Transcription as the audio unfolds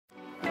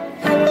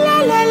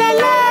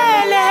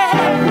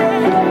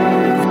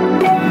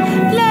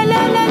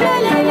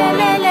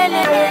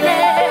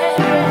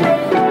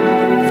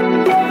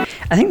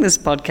I think this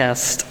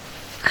podcast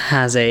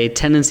has a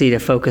tendency to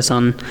focus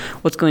on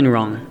what's going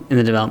wrong in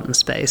the development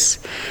space.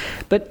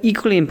 But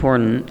equally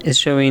important is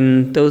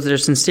showing those that are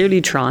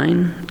sincerely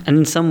trying and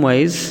in some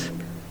ways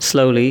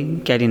slowly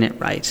getting it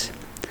right.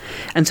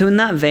 And so in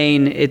that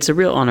vein, it's a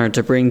real honor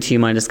to bring to you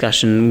my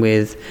discussion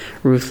with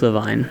Ruth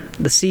Levine,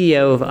 the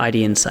CEO of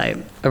ID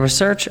Insight, a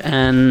research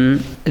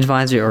and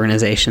advisory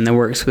organization that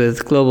works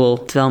with global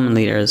development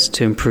leaders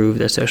to improve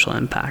their social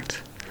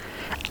impact.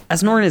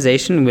 As an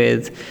organization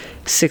with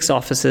 6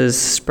 offices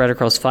spread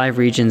across 5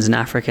 regions in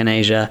Africa and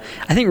Asia,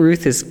 I think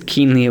Ruth is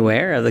keenly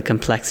aware of the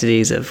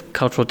complexities of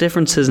cultural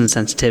differences and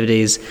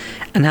sensitivities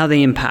and how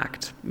they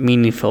impact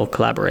meaningful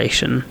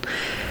collaboration.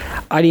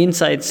 ID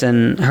Insights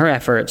and her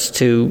efforts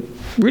to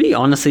really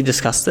honestly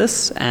discuss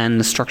this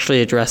and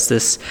structurally address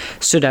this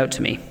stood out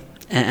to me.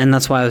 And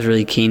that's why I was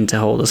really keen to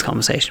hold this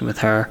conversation with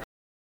her.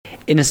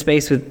 In a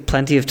space with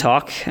plenty of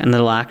talk and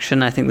little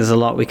action, I think there's a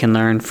lot we can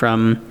learn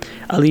from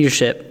a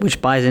leadership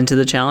which buys into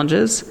the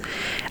challenges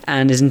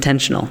and is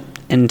intentional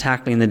in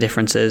tackling the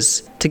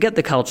differences to get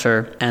the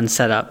culture and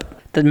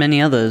setup that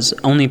many others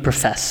only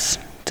profess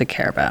to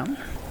care about.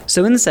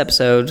 So in this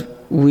episode,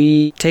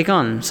 we take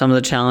on some of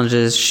the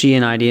challenges she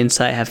and ID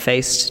Insight have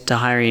faced to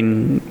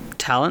hiring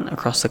talent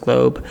across the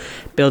globe,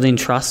 building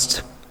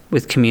trust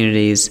with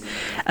communities,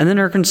 and then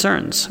her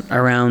concerns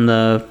around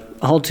the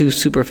all too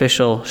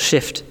superficial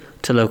shift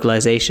to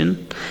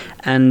localization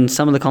and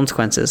some of the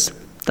consequences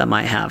that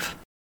might have.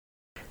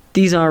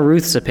 These are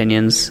Ruth's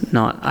opinions,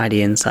 not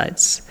ID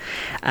Insights.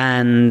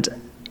 And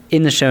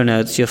in the show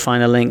notes, you'll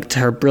find a link to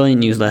her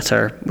brilliant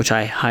newsletter, which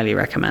I highly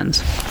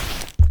recommend.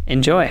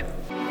 Enjoy.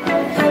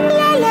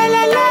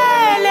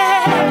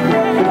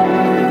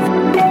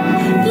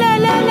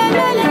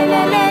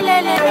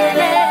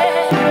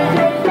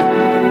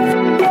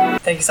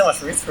 Thank you so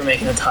much, Ruth, for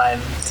making the time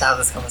to have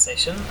this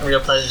conversation. A real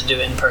pleasure to do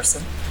it in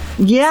person.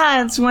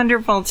 Yeah, it's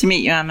wonderful to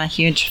meet you. I'm a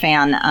huge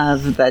fan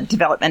of the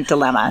development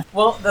dilemma.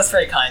 Well, that's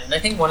very kind. And I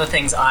think one of the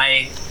things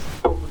I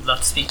would love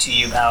to speak to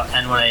you about,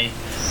 and what I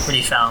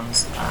really found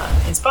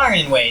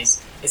inspiring in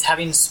ways, is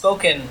having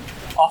spoken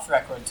off the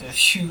record to a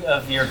few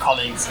of your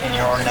colleagues in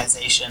your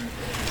organization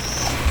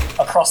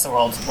across the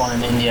world, one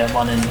in India,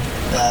 one in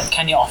the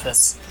Kenya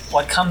office.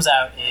 What comes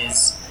out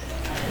is,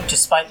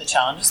 despite the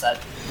challenges that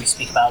we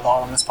speak about a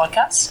lot on this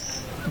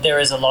podcast, there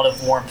is a lot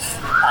of warmth,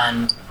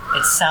 and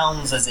it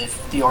sounds as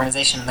if the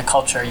organization and the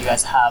culture you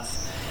guys have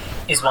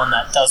is one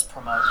that does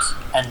promote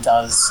and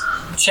does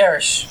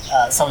cherish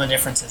some of the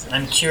differences. And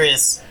I'm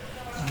curious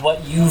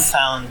what you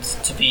found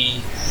to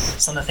be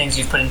some of the things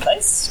you've put in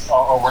place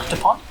or worked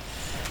upon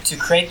to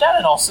create that,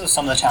 and also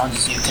some of the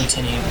challenges you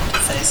continue to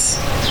face.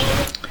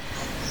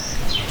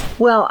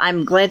 Well,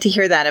 I'm glad to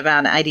hear that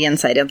about ID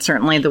Insight. It's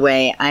certainly the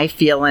way I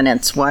feel, and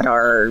it's what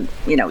our,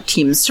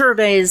 team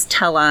surveys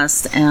tell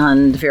us,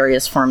 and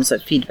various forms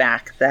of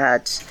feedback,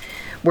 that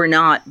we're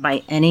not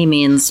by any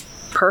means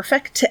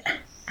perfect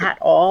at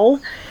all.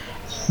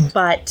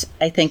 But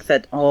I think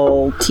that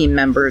all team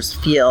members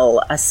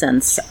feel a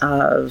sense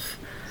of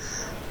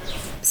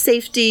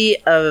safety,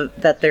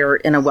 that they're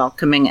in a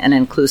welcoming and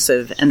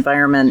inclusive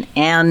environment,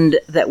 and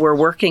that we're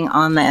working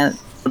on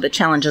the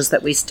challenges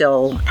that we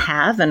still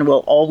have and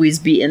will always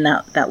be in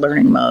that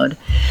learning mode.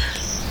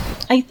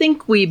 I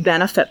think we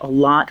benefit a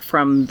lot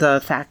from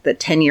the fact that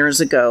 10 years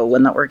ago,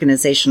 when the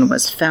organization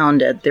was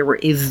founded, there were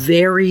a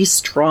very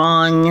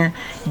strong,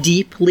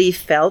 deeply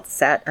felt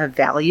set of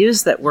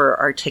values that were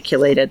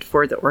articulated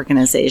for the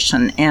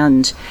organization.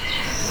 And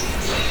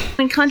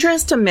in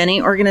contrast to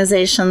many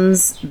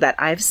organizations that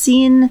I've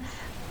seen,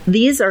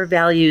 these are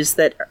values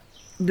that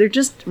they're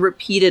just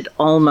repeated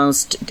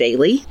almost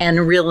daily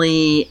and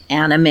really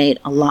animate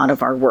a lot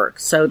of our work.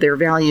 So they're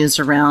values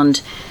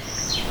around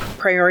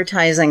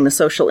prioritizing the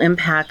social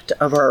impact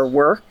of our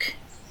work.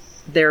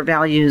 They're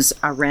values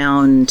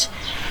around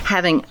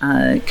having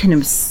a kind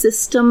of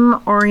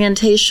system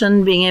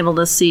orientation, being able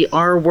to see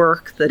our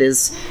work that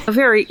is a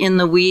very in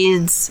the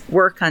weeds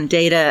work on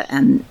data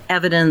and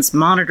evidence,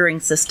 monitoring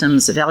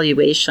systems,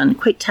 evaluation,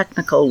 quite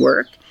technical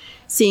work,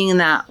 seeing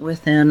that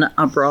within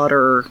a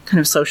broader kind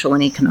of social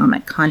and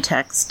economic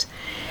context.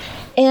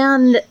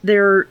 And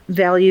their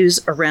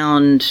values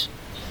around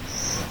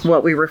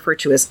what we refer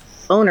to as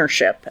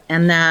ownership.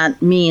 And that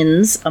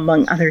means,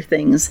 among other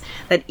things,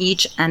 that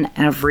each and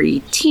every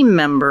team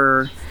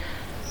member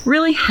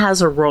really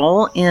has a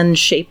role in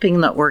shaping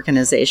the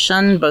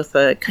organization, both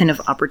a kind of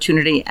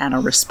opportunity and a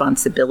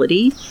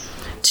responsibility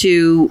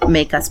to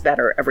make us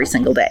better every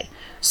single day.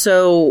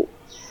 So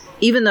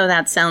even though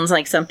that sounds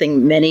like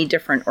something many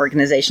different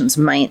organizations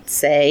might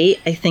say,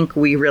 I think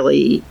we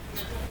really,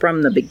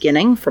 from the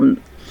beginning,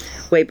 from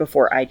way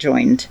before I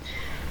joined,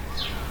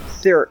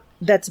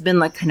 that's been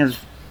like kind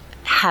of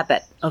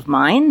habit of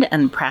mind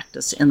and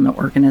practice in the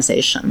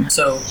organization.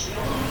 So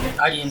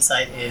ID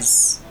Insight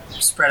is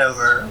spread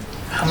over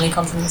how many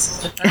continents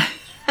is it?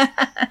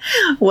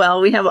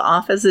 Well, we have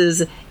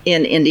offices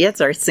in India.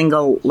 It's our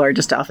single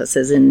largest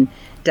offices in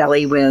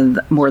Delhi with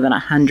more than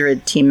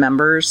 100 team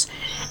members.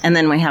 And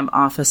then we have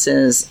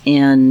offices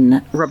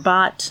in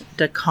Rabat,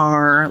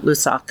 Dakar,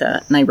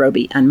 Lusaka,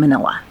 Nairobi, and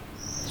Manila.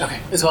 Okay,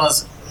 as well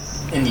as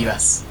in the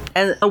U.S.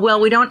 Well,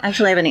 we don't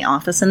actually have any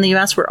office in the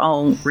U.S. We're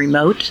all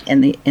remote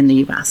in the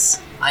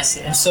U.S. I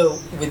see. And so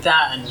with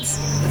that, and I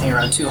think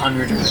around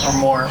 200 or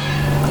more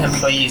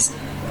employees,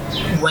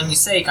 when you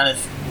say kind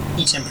of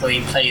each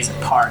employee plays a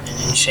part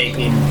in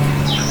shaping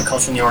the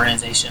culture in the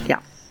organization, yeah.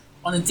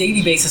 On a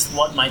daily basis,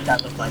 what might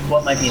that look like?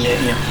 What might be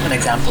an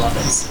example of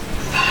this?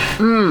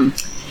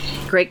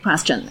 Great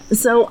question.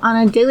 So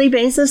on a daily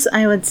basis,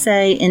 I would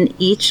say in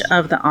each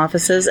of the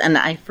offices, and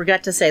I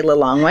forgot to say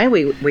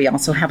Lilongwe, we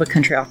also have a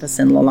country office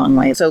in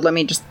Lilongwe. So let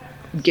me just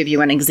give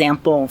you an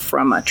example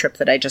from a trip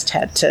that I just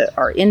had to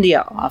our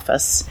India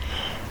office.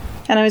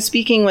 And I was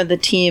speaking with the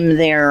team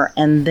there,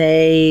 and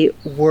they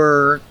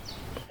were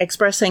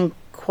expressing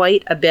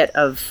quite a bit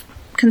of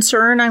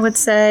concern, I would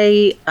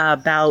say,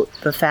 about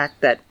the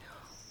fact that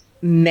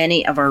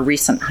many of our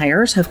recent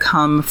hires have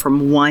come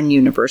from one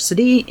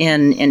university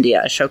in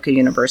India, Ashoka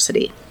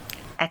University.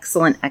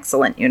 Excellent,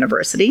 excellent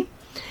university.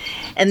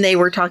 And they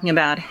were talking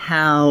about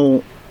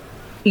how,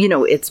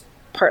 it's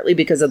partly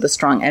because of the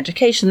strong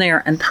education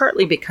there and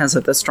partly because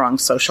of the strong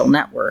social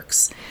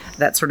networks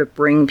that sort of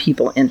bring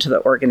people into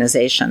the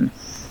organization.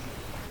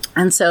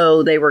 And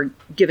so they were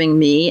giving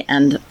me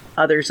and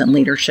others in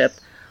leadership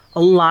a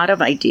lot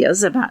of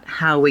ideas about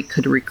how we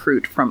could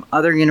recruit from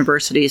other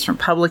universities, from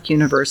public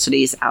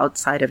universities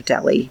outside of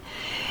Delhi.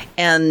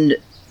 And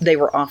they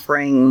were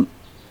offering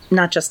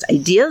not just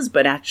ideas,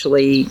 but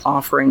actually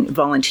offering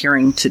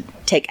volunteering to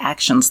take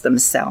actions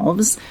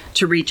themselves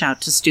to reach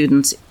out to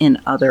students in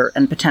other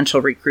and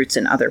potential recruits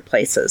in other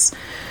places.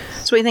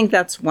 So I think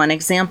that's one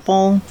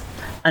example.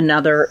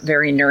 Another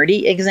very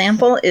nerdy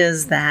example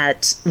is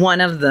that one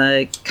of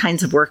the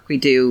kinds of work we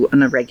do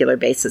on a regular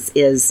basis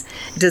is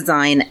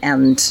design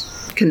and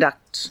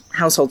conduct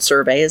household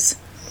surveys.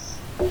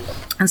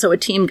 And so a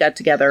team got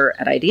together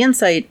at ID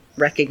Insight,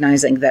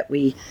 recognizing that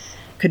we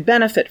could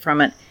benefit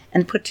from it,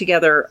 and put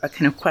together a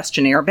kind of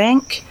questionnaire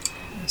bank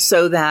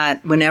so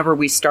that whenever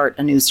we start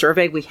a new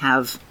survey, we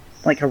have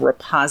like a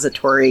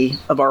repository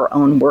of our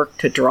own work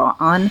to draw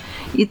on.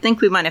 You'd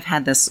think we might have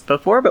had this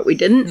before, but we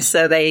didn't.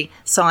 So they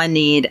saw a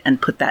need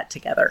and put that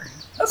together.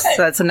 Okay.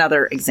 So that's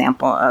another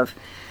example of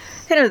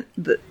kind of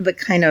the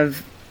kind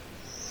of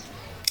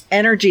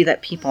energy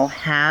that people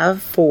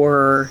have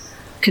for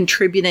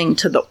contributing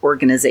to the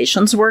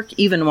organization's work,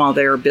 even while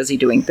they're busy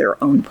doing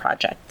their own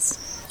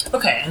projects.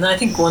 Okay, and I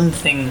think one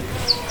thing,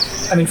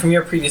 from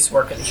your previous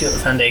work at the Hewlett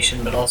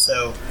Foundation, but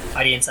also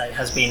ID Insight,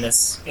 has been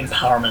this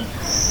empowerment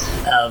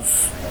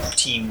of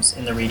teams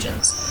in the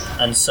regions.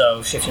 And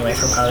so shifting away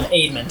from kind of an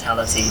aid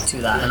mentality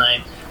to that. And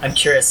I'm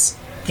curious,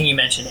 I think you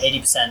mentioned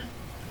 80%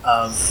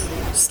 of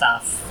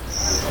staff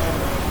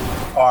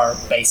are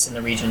based in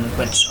the region,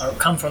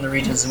 come from the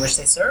regions in which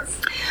they serve?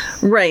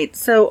 Right.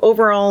 So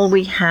overall,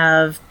 we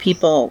have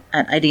people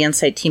at ID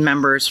Insight, team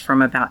members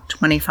from about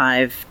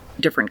 25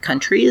 different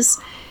countries.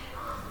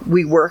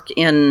 We work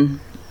in,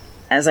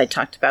 as I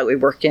talked about, we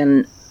work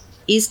in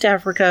East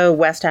Africa,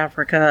 West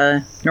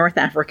Africa, North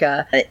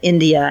Africa,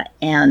 India,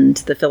 and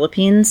the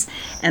Philippines.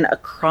 And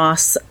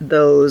across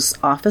those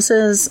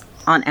offices,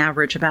 on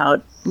average,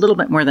 about a little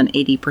bit more than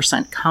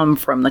 80% come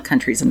from the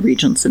countries and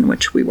regions in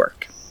which we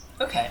work.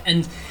 Okay,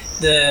 and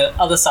the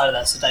other side of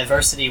that, so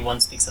diversity,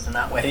 one speaks of in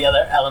that way. The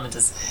other element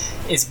is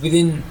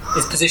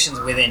positions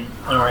within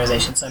an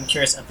organization. So I'm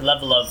curious, at the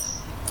level of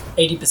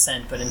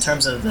 80%, but in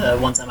terms of the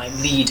ones that might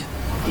lead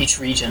each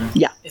region,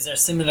 is there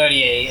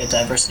similarly a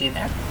diversity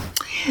there?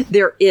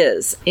 There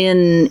is.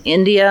 In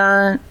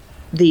India,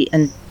 the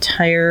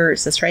entire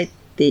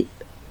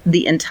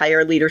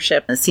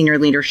leadership, the senior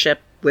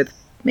leadership, with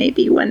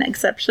maybe one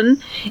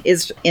exception,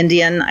 is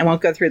Indian. I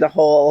won't go through the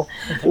whole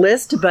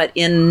list, but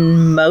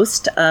in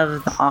most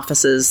of the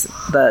offices,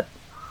 the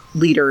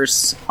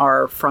leaders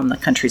are from the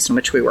countries in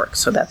which we work.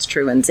 So that's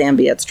true in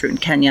Zambia, it's true in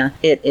Kenya,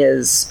 it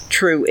is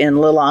true in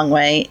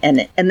Lilongwe,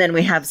 and then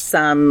we have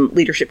some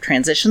leadership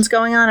transitions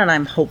going on, and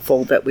I'm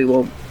hopeful that we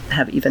will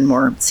have even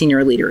more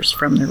senior leaders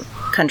from the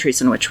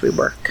countries in which we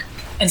work.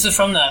 And so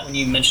from that, when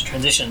you mention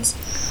transitions,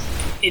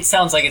 it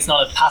sounds like it's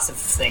not a passive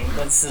thing,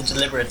 but it's a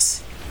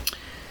deliberate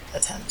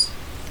attempt.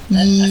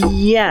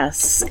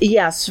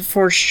 Yes,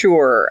 for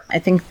sure. I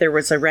think there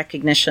was a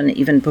recognition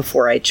even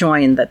before I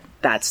joined that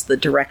that's the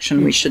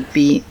direction we should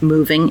be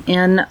moving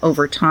in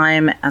over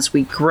time as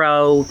we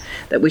grow,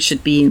 that we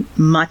should be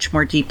much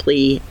more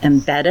deeply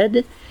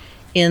embedded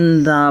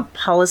in the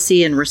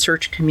policy and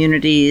research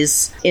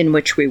communities in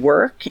which we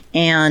work.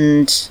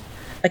 And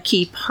a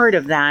key part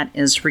of that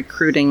is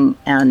recruiting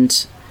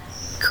and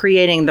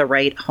creating the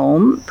right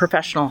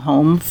professional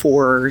home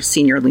for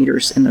senior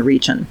leaders in the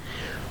region.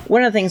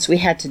 One of the things we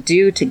had to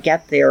do to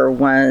get there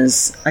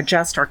was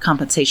adjust our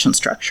compensation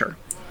structure.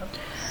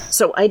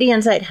 So ID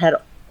Insight had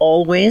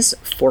always,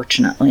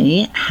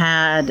 fortunately,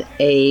 had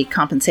a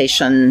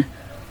compensation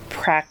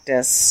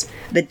practice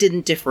that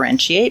didn't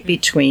differentiate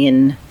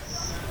between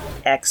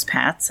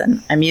expats,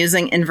 and I'm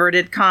using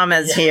inverted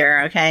commas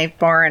here, okay,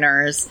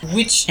 foreigners.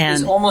 Which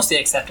is almost the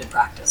accepted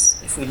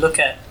practice. If we look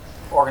at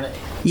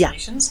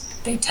organizations,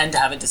 they tend to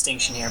have a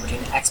distinction here between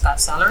expat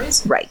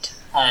salaries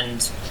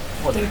and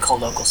what they would call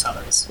local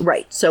salaries.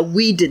 Right. So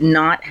we did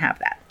not have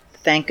that,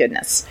 thank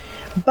goodness.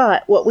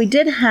 But what we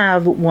did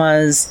have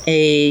was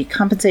a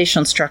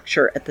compensation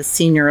structure at the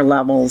senior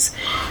levels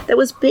that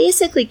was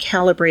basically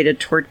calibrated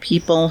toward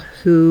people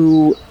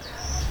who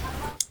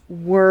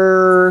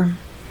were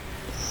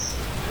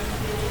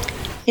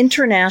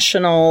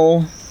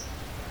international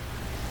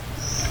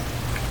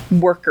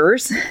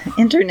workers,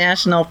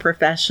 international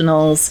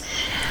professionals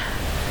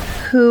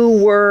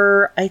who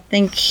were, I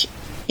think,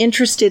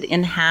 interested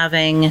in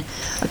having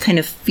a kind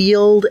of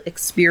field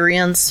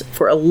experience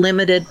for a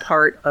limited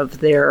part of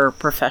their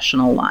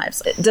professional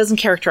lives. It doesn't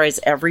characterize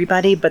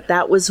everybody, but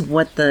that was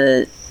what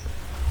the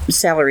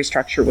salary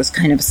structure was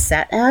kind of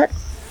set at.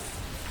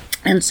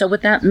 And so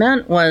what that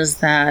meant was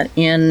that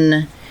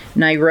in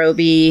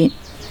Nairobi,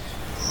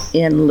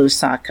 in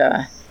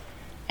Lusaka,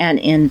 and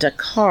in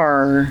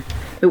Dakar,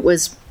 it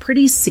was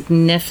pretty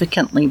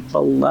significantly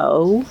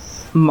below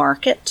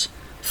market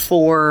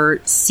for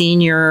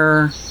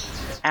senior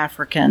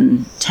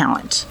African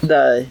talent.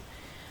 The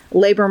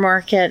labor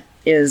market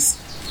is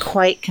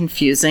quite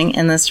confusing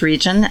in this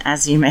region,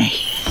 as you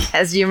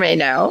may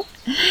know.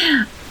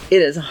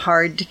 It is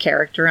hard to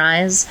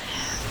characterize,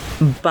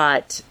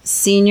 but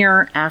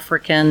senior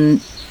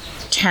African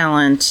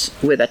talent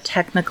with a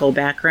technical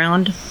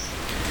background,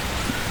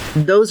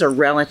 those are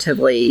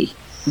relatively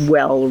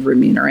well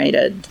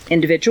remunerated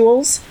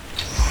individuals.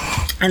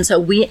 And so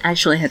we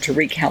actually had to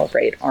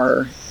recalibrate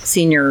our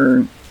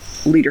senior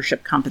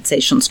leadership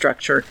compensation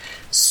structure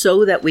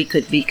so that we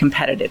could be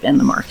competitive in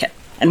the market.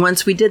 And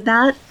once we did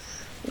that,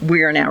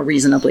 we are now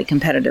reasonably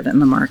competitive in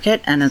the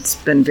market, and it's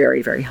been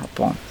very, very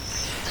helpful.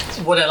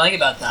 What I like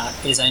about that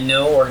is I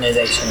know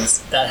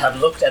organizations that have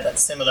looked at that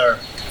similar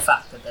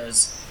fact that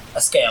there's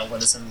a scale where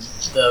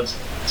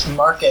the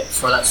market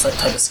for that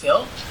type of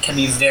skill can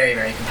be very,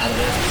 very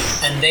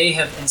competitive. And they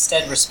have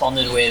instead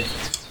responded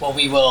with, well,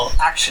 we will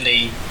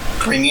actually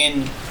bring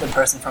in the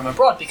person from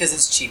abroad because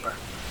it's cheaper.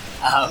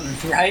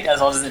 Right? As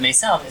odd as it may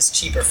sound, it's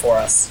cheaper for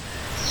us.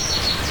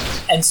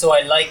 And so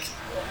I like,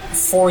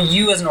 for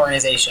you as an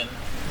organization,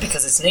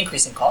 because it's an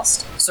increase in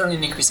cost, certainly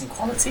an increase in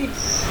quality,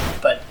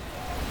 but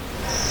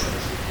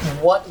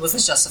what was the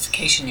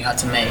justification you had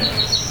to make?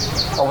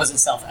 Or was it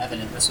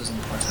self-evident this was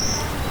important?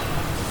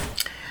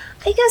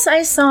 I guess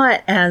I saw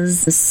it as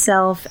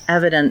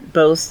self-evident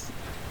both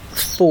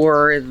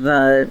for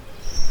the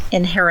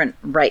inherent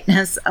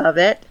rightness of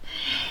it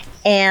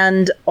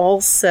and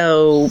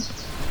also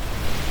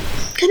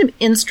kind of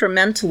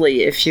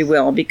instrumentally, if you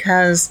will,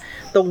 because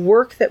the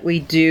work that we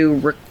do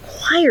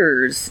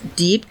requires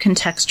deep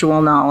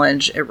contextual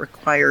knowledge. It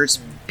requires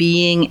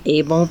being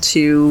able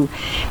to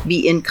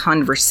be in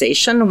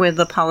conversation with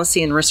the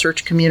policy and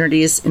research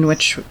communities in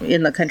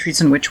the countries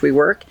in which we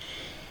work.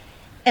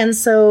 And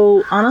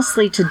so,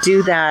 honestly, to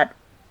do that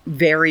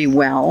very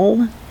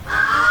well,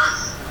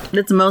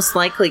 it's most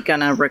likely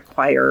going to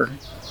require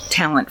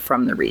talent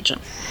from the region.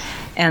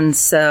 And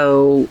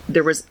so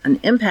there was an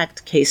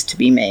impact case to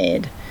be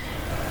made.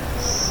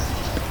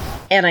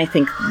 And I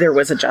think there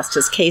was a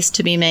justice case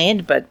to be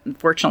made, but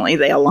unfortunately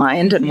they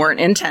aligned and weren't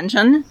in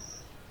tension.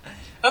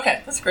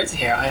 Okay, that's great to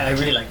hear. I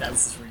really like that.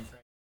 This is really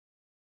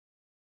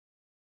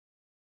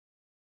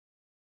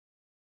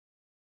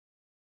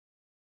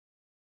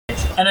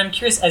great. And I'm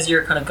curious, as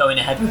you're kind of going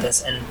ahead with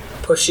this and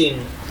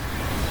pushing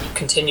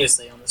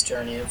continuously on this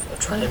journey of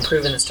trying to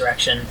improve in this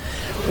direction,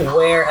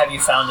 where have you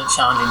found it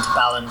challenging to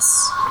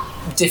balance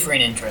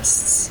differing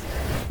interests?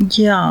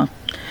 Yeah.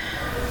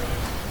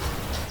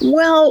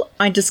 Well,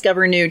 I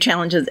discover new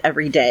challenges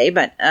every day,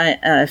 but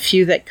a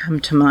few that come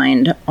to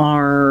mind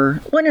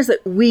are, one is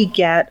that we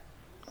get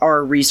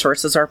our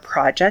resources, our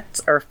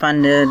projects are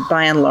funded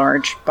by and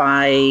large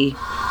by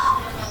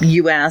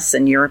U.S.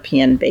 and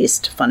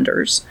European-based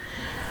funders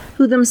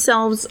who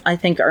themselves, I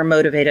think, are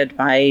motivated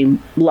by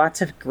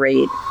lots of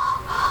great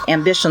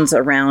ambitions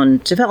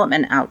around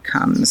development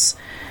outcomes.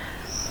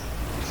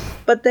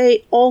 But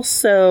they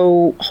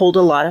also hold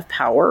a lot of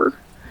power,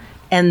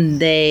 and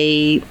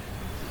they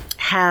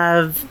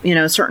have,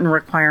 certain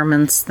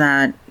requirements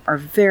that are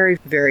very,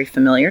 very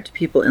familiar to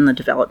people in the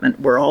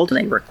development world.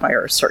 They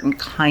require a certain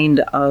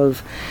kind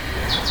of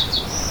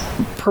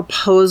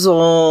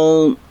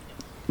proposal,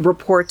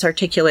 reports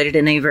articulated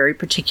in a very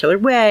particular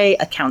way,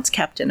 accounts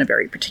kept in a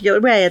very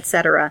particular way,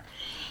 etc.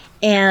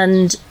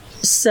 And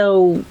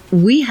so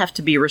we have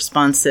to be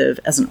responsive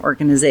as an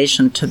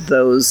organization to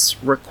those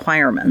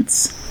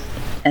requirements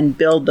and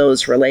build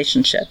those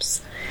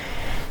relationships.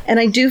 And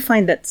I do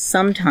find that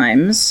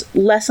sometimes,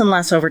 less and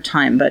less over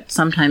time, but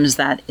sometimes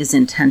that is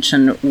in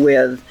tension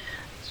with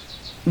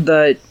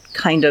the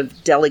kind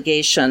of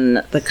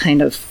delegation, the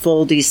kind of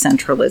full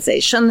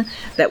decentralization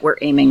that we're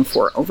aiming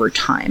for over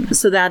time.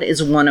 So that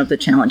is one of the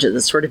challenges,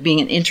 is sort of being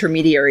an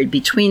intermediary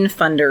between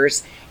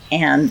funders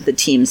and the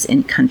teams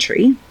in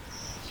country.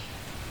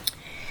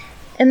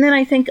 And then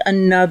I think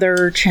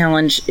another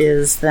challenge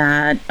is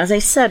that, as I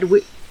said,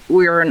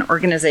 we're an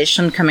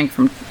organization coming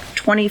from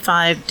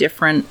 25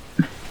 different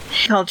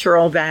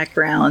cultural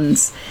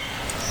backgrounds,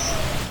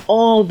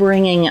 all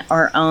bringing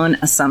our own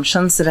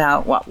assumptions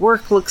about what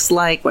work looks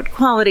like, what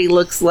quality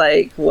looks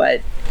like,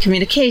 what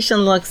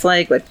communication looks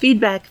like, what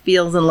feedback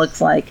feels and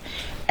looks like,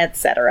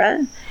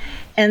 etc.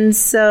 And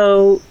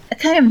so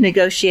kind of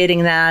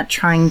negotiating that,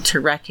 trying to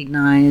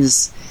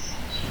realize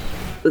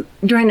the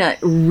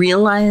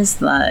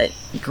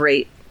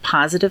great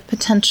positive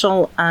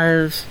potential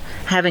of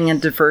having a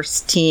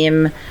diverse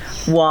team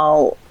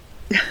while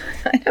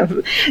kind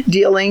of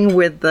dealing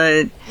with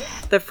the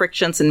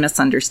frictions and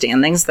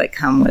misunderstandings that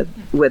come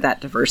with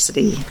that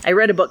diversity. I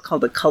read a book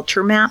called The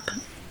Culture Map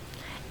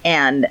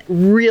and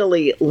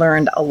really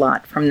learned a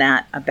lot from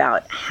that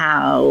about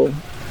how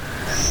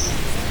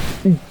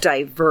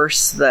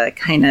diverse the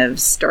kind of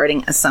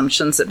starting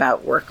assumptions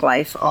about work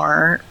life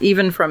are,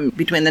 even from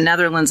between the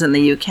Netherlands and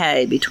the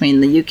UK,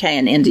 between the UK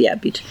and India,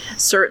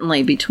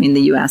 certainly between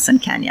the US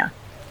and Kenya.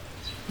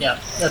 Yeah,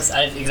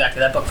 exactly.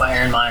 That book by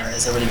Aaron Meyer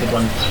is a really good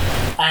one.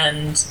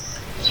 And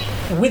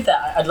with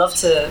that, I'd love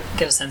to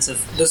get a sense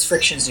of those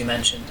frictions you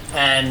mentioned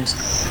and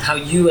how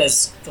you,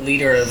 as the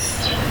leader of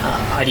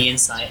ID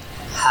Insight,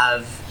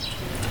 have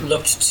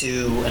looked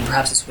to, and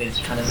perhaps it's with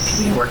kind of the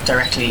people you work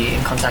directly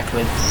in contact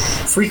with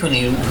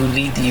frequently who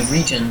lead the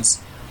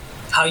regions,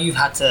 how you've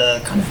had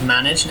to kind of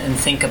manage and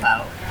think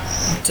about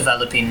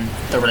developing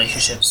the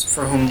relationships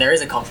for whom there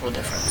is a cultural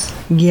difference.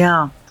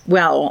 Yeah.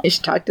 Well, I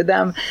should talk to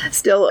them.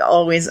 Still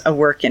always a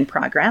work in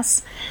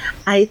progress.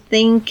 I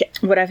think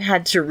what I've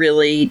had to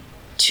really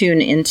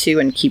tune into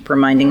and keep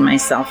reminding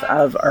myself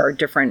of are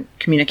different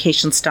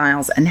communication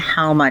styles and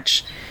how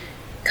much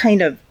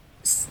kind of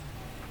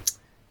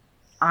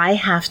I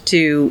have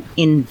to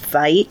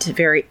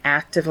very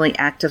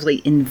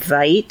actively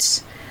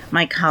invite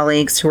my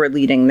colleagues who are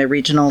leading the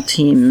regional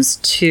teams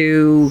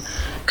to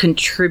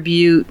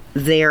contribute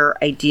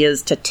their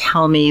ideas, to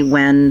tell me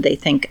when they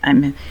think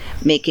I'm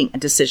making a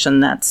decision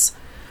that's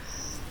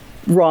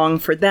wrong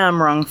for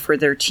them, wrong for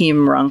their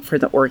team, wrong for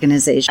the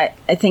organization.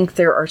 I think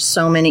there are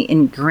so many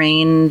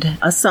ingrained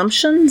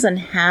assumptions and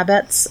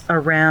habits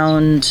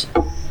around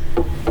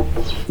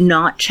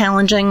not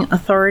challenging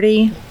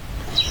authority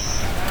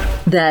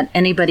that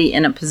anybody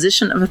in a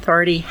position of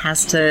authority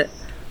has to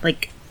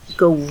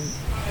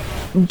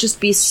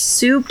just be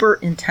super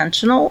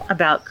intentional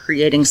about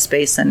creating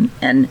space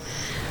and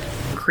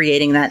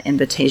creating that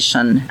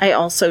invitation. I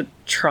also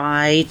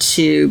try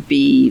to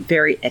be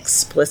very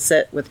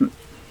explicit with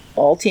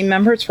all team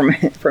members from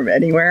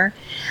anywhere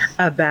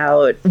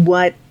about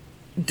what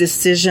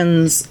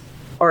decisions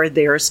are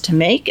theirs to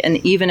make, and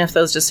even if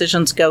those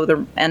decisions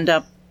end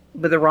up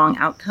with the wrong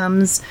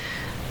outcomes,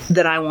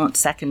 that I won't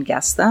second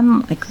guess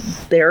them. Like,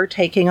 they're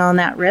taking on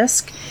that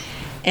risk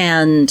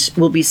and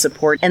will be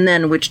supported. And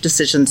then which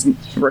decisions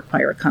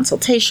require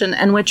consultation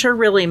and which are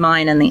really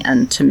mine in the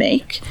end to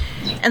make.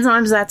 And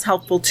sometimes that's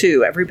helpful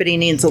too. Everybody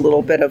needs a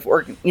little bit of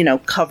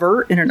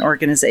cover in an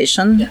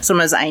organization. Yeah.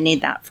 Sometimes I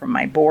need that from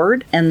my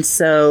board. And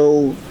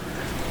so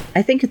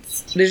I think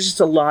there's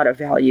just a lot of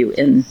value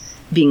in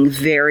being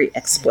very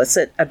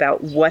explicit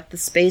about what the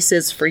space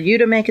is for you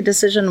to make a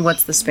decision,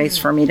 what's the space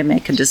for me to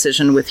make a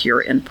decision with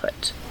your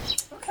input.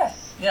 Okay.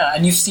 Yeah,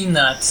 and you've seen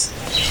that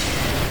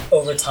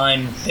over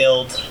time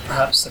build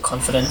perhaps the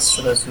confidence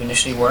for those who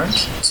initially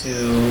weren't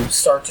to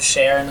start to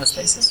share in those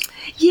spaces?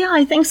 Yeah,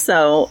 I think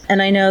so.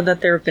 And I know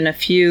that there have been a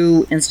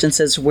few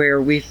instances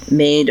where we've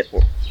made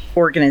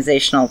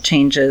organizational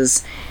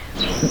changes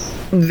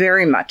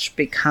very much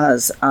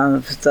because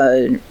of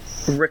the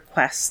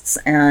requests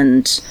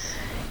and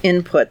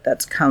input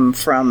that's come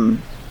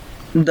from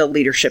the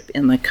leadership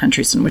in the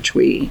countries in which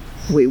we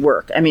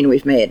work. I mean,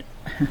 we've made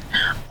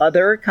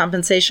other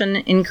compensation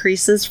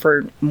increases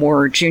for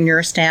more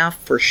junior staff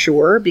for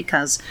sure,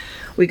 because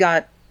we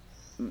got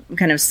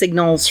kind of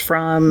signals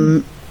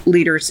from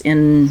leaders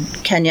in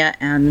Kenya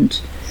and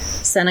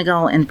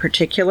Senegal in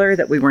particular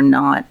that we were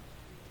not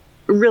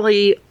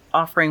really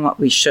offering what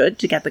we should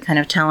to get the kind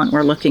of talent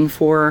we're looking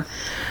for.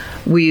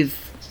 We've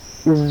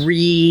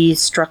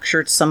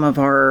restructured some of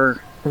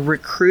our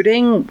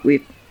recruiting.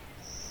 We've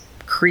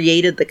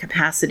created the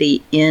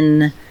capacity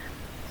in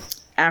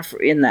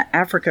the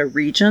Africa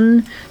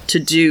region to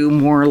do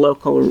more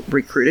local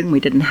recruiting.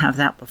 We didn't have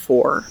that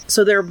before.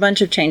 So there are a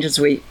bunch of changes.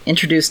 We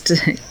introduced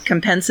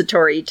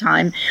compensatory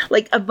time,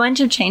 like a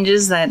bunch of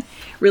changes that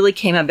really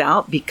came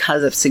about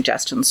because of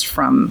suggestions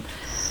from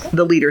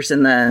the leaders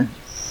in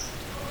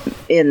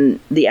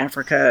the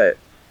Africa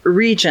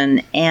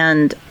region.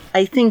 And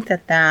I think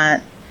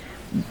that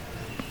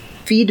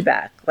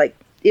feedback, like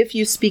if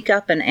you speak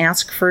up and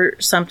ask for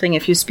something,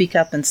 if you speak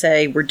up and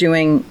say we're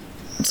doing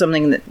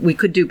something that we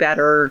could do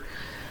better,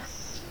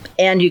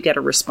 and you get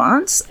a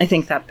response, I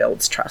think that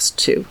builds trust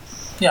too.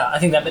 Yeah, I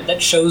think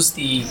that shows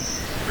the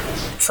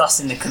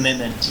trust in the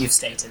commitment you've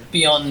stated.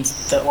 Beyond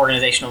the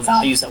organizational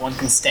values that one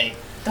can state,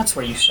 that's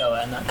where you show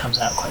it, and that comes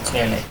out quite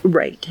clearly.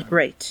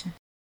 Right.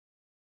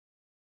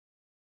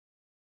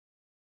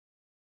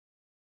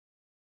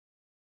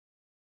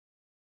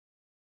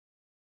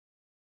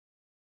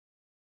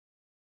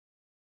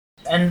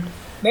 And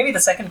maybe the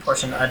second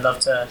portion I'd love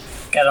to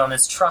get on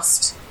is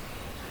trust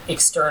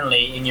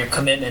externally in your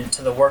commitment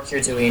to the work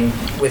you're doing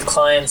with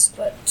clients,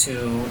 but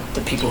to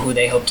the people who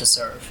they hope to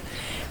serve.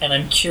 And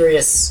I'm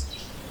curious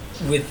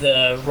with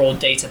the role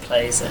data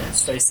plays, and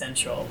it's very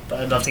central, but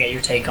I'd love to get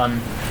your take on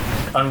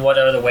what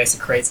are the ways to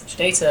create such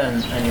data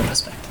and your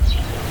perspective.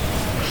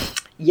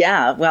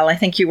 Yeah, well, I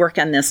think you work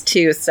on this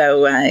too,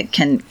 so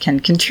can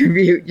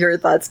contribute your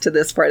thoughts to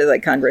this part of the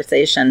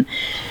conversation.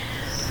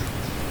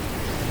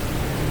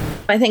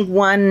 I think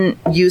one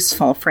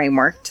useful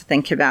framework to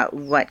think about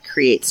what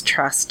creates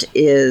trust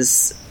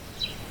is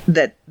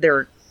that there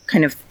are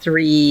kind of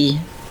three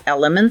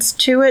elements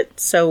to it.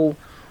 So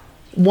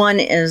one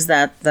is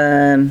that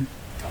the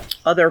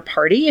other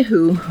party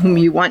whom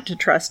you want to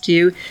trust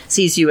you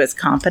sees you as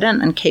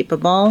competent and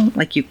capable,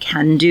 like you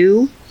can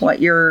do what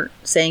you're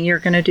saying you're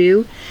going to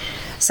do.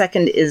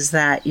 Second is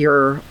that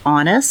you're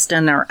honest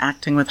and are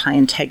acting with high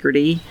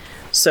integrity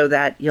so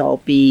that you'll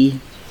be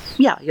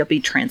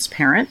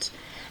transparent.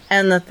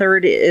 And the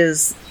third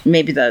is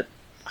maybe the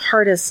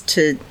hardest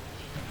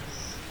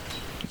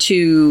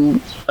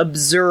to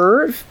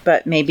observe,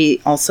 but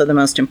maybe also the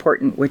most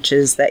important, which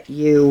is that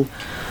you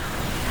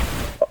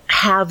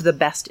have the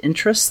best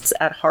interests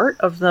at heart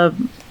of the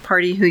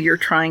party who you're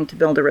trying to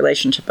build a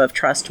relationship of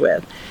trust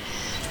with.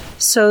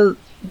 So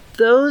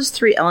those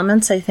three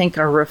elements, I think,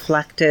 are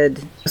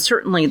reflected,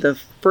 certainly the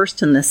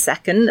first and the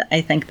second. I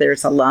think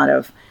there's a lot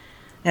of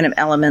kind of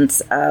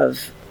elements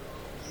of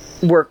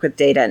work with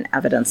data and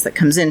evidence that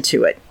comes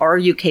into it. Are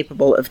you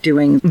capable of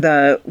doing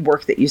the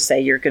work that you say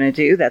you're going to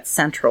do? That's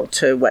central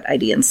to what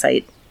ID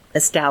Insight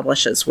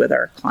establishes with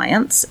our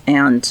clients,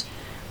 and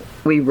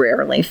we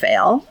rarely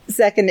fail.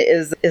 Second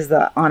is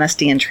the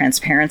honesty and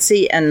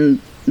transparency,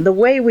 and the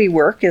way we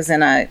work is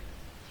in a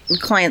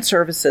client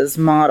services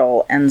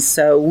model, and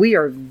so we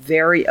are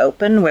very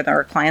open with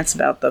our clients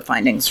about the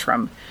findings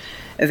from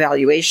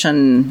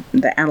evaluation,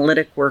 the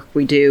analytic work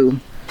we do.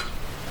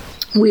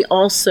 We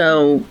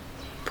also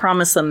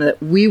promise them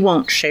that we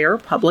won't share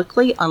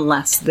publicly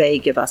unless they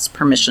give us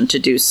permission to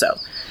do so.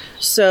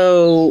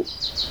 So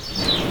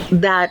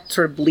that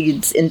sort of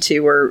bleeds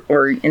into or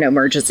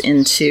merges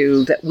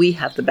into that we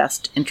have the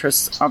best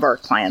interests of our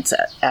clients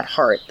at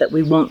heart, that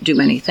we won't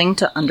do anything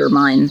to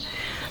undermine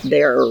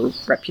their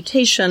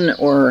reputation,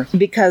 or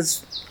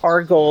because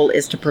our goal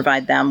is to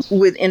provide them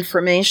with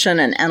information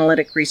and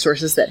analytic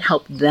resources that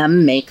help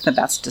them make the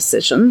best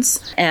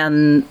decisions.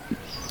 And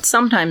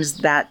sometimes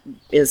that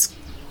is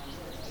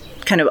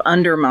kind of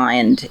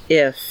undermined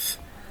if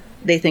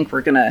they think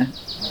we're going to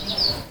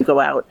go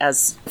out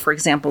as, for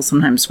example,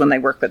 sometimes when they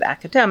work with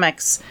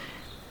academics,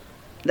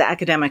 the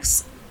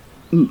academics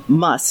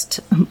must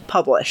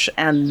publish.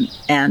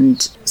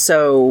 And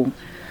so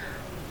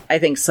I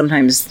think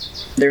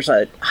sometimes there's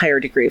a higher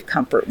degree of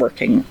comfort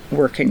working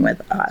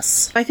with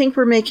us. I think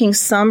we're making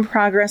some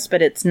progress,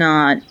 but it's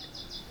not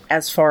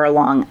as far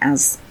along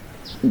as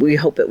we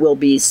hope it will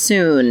be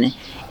soon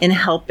in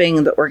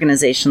helping the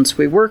organizations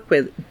we work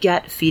with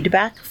get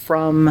feedback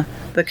from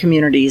the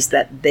communities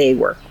that they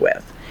work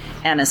with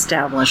and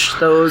establish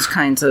those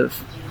kinds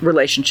of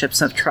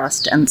relationships of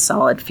trust and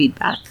solid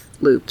feedback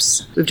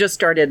loops. We've just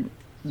started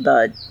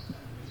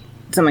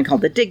something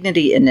called the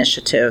Dignity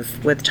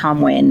Initiative with Tom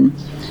Wayne,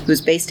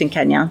 who's based in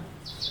Kenya,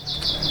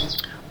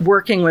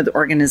 working with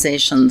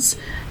organizations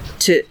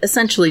to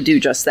essentially do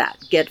just that,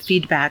 get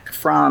feedback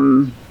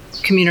from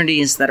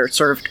communities that are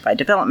served by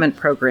development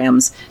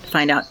programs to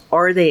find out,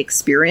 are they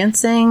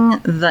experiencing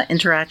the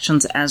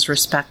interactions as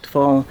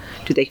respectful?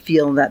 Do they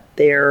feel that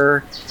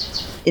their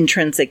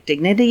intrinsic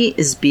dignity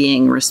is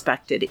being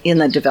respected in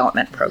the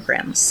development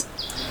programs?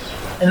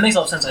 And it makes a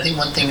lot of sense. I think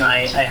one thing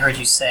I heard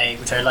you say,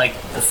 which I like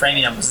the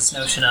framing of, was this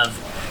notion of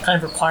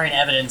kind of requiring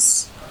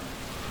evidence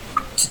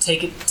to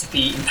take it to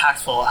be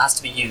impactful has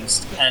to be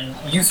used. And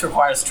use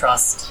requires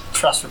trust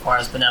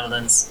requires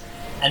benevolence,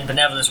 and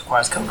benevolence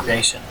requires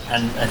co-creation.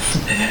 And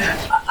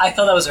I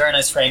thought that was a very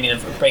nice framing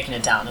of breaking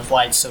it down, of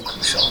why it's so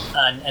crucial.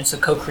 And so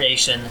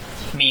co-creation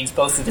means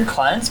both with your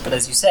clients, but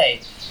as you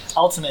say,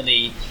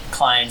 ultimately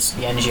clients,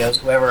 the NGOs,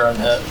 whoever are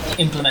the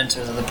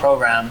implementers of the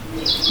program,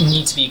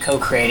 need to be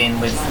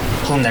co-creating with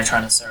whom they're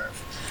trying to serve.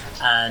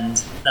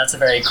 And that's a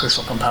very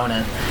crucial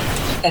component.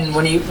 And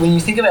when you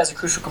think of it as a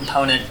crucial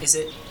component, is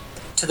it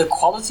to the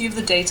quality of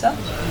the data,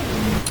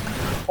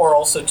 or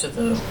also to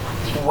the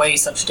way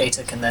such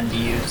data can then be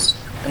used?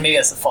 And maybe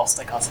that's a false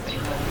dichotomy.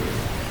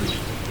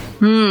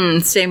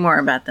 Say more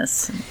about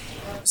this.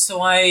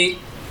 So I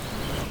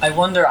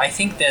wonder, I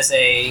think there's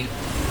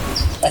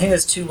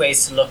two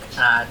ways to look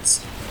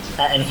at,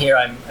 and here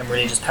I'm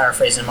really just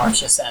paraphrasing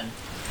Amartya Sen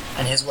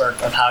and his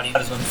work of how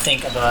does one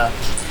think of a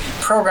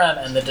program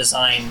and the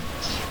design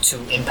to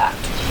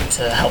impact,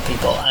 to help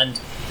people.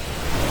 And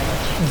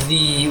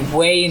the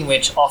way in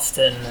which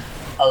often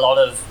a lot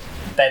of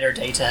better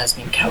data has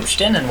been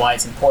couched in, and why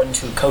it's important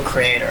to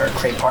co-create or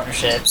create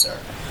partnerships or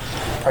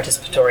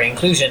participatory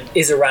inclusion,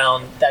 is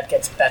around that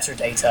gets better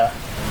data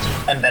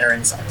and better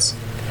insights.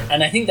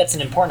 And I think that's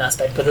an important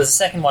aspect, but there's a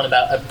second one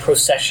about a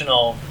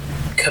processional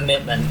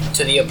commitment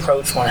to the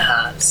approach one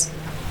has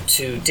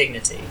to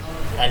dignity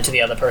and to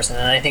the other person.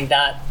 And I think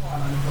that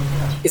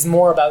is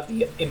more about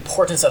the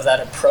importance of that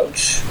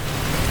approach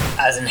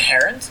as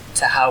inherent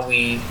to how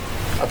we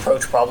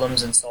approach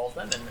problems and solve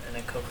them in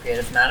a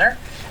co-creative manner,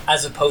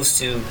 as opposed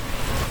to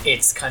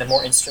it's kind of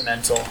more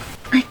instrumental.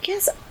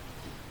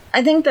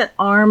 I think that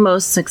our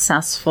most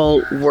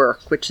successful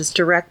work, which is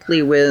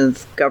directly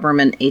with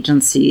government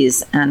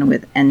agencies and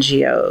with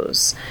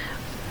NGOs,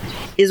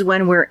 is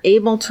when we're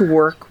able to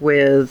work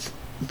with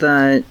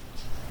the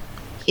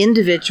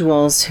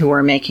individuals who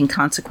are making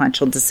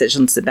consequential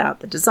decisions about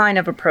the design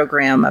of a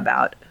program,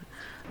 about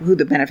who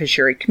the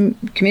beneficiary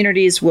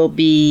communities will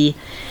be,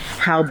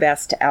 how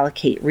best to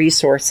allocate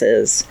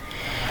resources.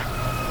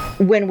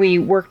 When we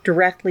work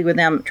directly with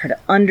them, try to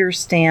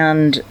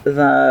understand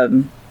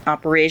the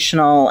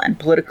operational and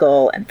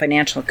political and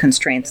financial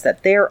constraints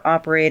that they're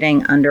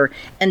operating under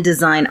and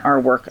design our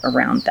work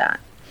around that.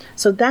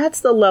 So that's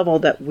the level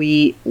that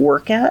we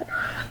work at.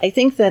 I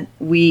think that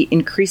we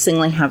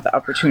increasingly have the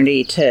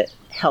opportunity to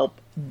help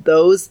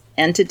those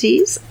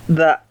entities,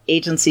 the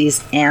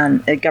agencies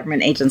and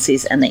government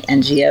agencies and the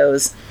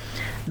NGOs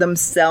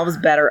themselves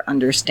better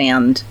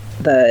understand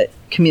the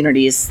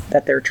communities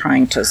that they're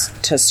trying to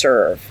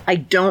serve. I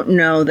don't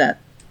know that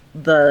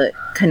the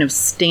kind of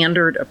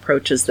standard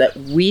approaches that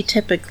we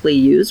typically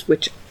use,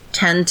 which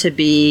tend to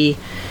be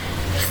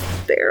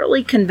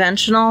fairly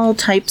conventional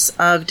types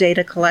of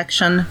data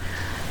collection,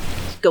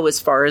 go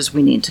as far as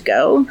we need to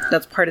go.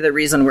 That's part of the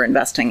reason we're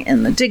investing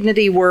in the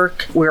dignity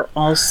work. We're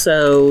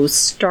also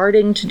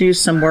starting to do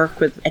some work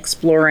with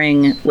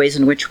exploring ways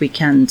in which we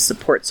can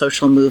support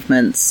social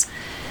movements,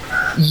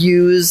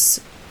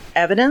 use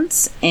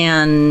evidence,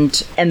 and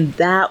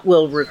that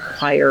will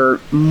require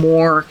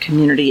more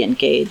community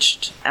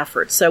engaged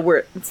efforts. So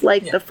it's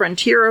like the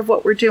frontier of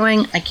what we're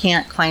doing. I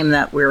can't claim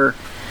that we're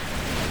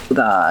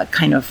the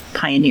kind of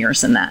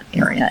pioneers in that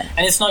area.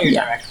 And it's not your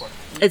direct work.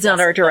 It's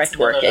not our direct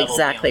work.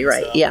 Exactly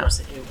right.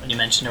 So, when you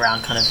mentioned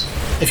around kind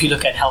of, if you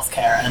look at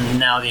healthcare and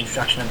now the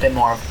introduction of a bit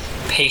more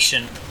of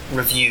patient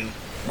review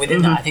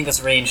within that, I think that's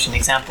a really interesting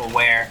example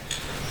where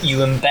you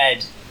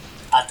embed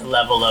at the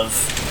level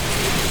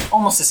of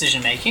almost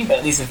decision making, but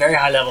at least a very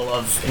high level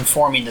of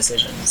informing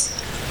decisions,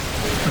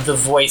 the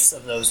voice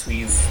of those who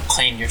you've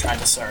claimed you're trying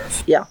to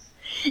serve. Yeah.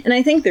 And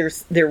I think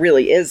there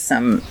really is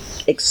some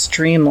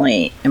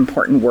extremely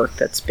important work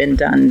that's been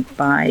done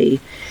by,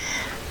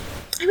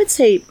 I would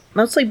say,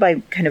 mostly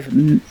by kind of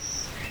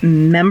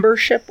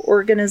membership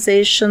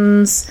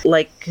organizations,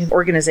 like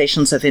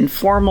organizations of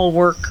informal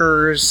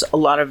workers, a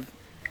lot of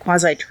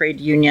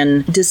quasi-trade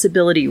union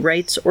disability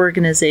rights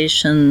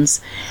organizations,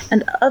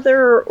 and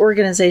other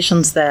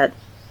organizations that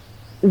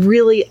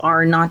really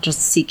are not just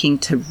seeking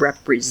to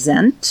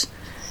represent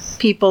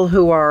people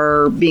who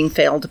are being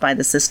failed by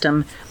the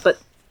system, but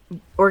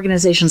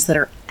organizations that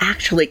are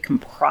actually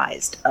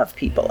comprised of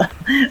people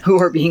who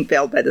are being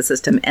failed by the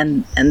system,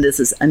 and this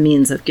is a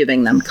means of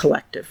giving them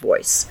collective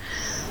voice.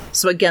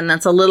 So again,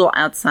 that's a little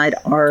outside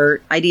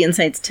our ID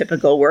Insights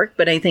typical work,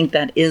 but I think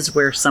that is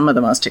where some of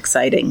the most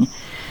exciting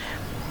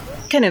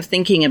kind of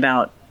thinking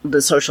about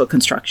the social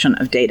construction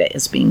of data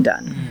is being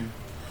done. Mm.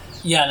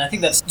 Yeah, and I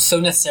think that's so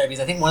necessary,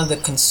 because I think one of the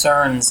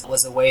concerns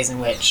was the ways in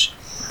which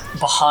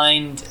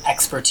behind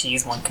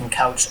expertise one can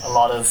couch a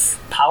lot of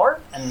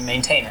power and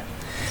maintain it.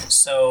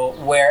 So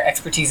where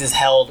expertise is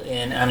held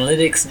in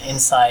analytics and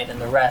insight and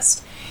the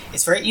rest,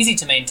 it's very easy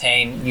to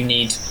maintain. You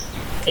need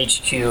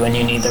HQ and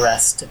you need the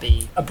rest to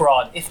be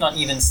abroad, if not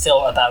even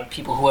still about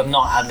people who have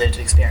not had lived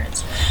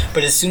experience.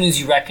 But as soon as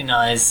you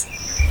recognize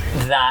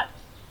that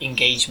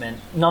engagement,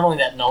 not only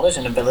that knowledge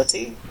and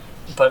ability,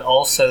 but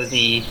also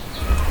the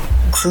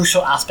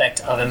crucial aspect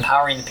of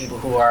empowering the people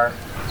who are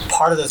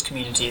part of those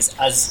communities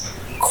as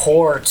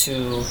core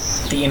to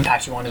the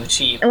impact you want to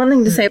achieve. And one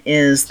thing to say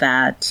is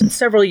that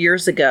several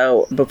years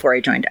ago, before I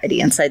joined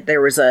ID Insight,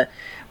 there was a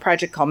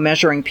project called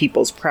Measuring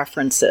People's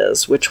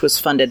Preferences, which was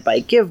funded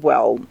by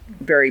GiveWell,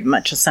 very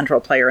much a central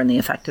player in the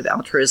effective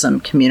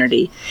altruism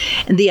community.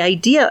 And the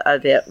idea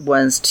of it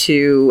was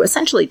to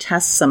essentially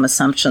test some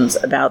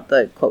assumptions about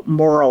the, quote,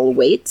 moral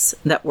weights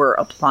that were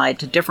applied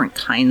to different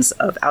kinds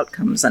of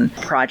outcomes and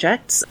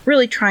projects,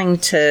 really trying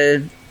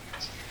to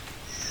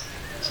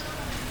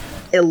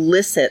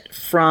elicit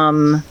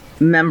from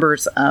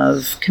members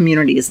of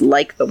communities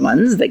like the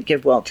ones that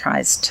GiveWell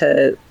tries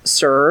to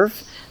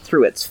serve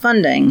through its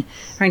funding,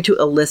 trying to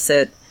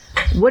elicit,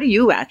 what do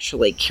you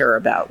actually care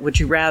about? Would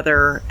you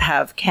rather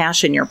have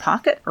cash in your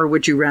pocket, or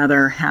would you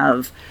rather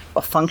have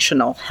a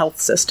functional health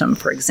system,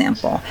 for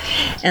example?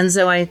 And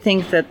so I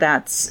think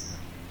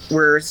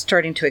we're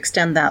starting to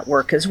extend that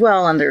work as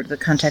well under the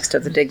context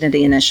of the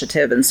Dignity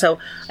Initiative. And so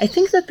I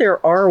think that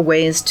there are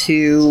ways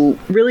to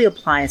really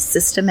apply a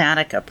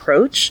systematic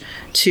approach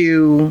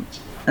to,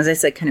 as I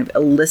said, kind of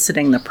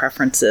eliciting the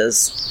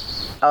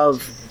preferences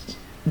of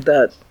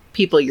the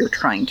people you're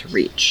trying to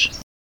reach.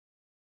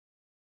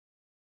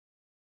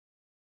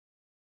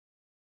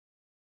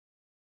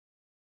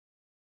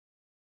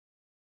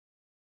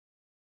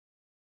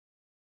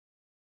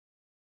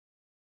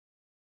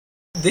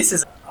 This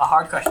is a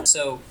hard question.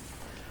 So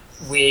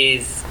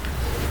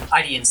with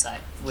ID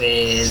Insight,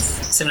 with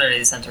similarly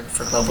the Center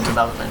for Global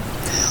Development,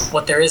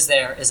 what there is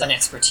an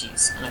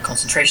expertise and a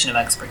concentration of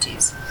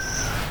expertise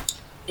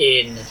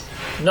in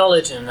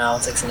knowledge and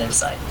analytics and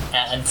insight.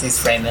 And please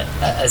frame it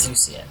as you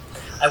see it.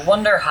 I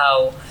wonder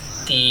how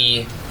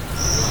the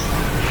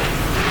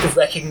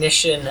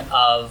recognition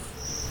of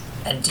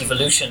and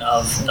devolution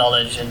of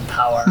knowledge and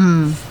power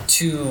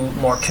to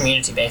more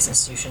community-based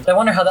institutions, I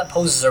wonder how that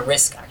poses a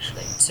risk,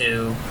 actually,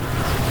 to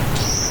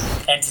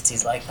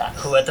entities like that,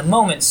 who at the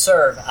moment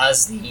serve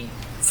as the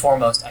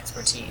foremost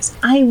expertise.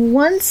 I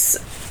once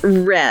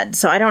read,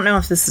 so I don't know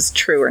if this is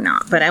true or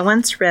not, but I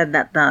once read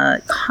that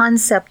the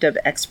concept of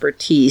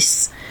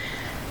expertise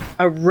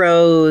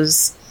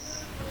arose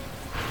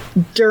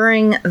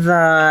during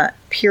the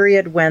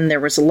period when there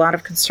was a lot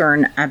of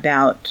concern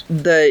about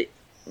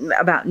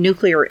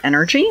nuclear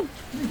energy.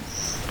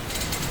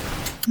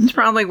 It's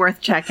probably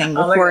worth checking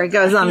before it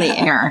goes on the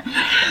air.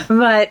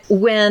 But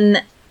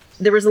when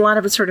there was a lot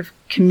of sort of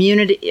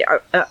community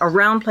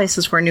around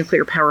places where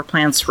nuclear power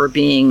plants were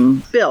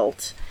being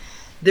built,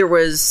 there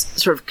was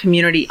sort of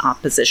community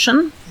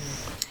opposition.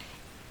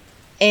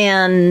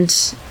 And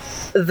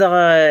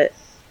the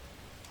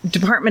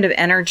Department of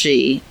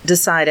Energy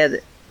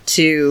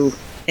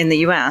in the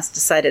U.S.,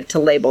 decided to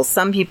label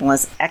some people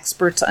as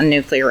experts on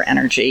nuclear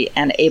energy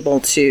and able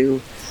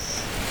to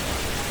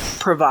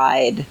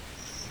provide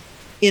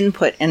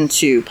input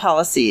into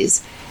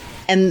policies.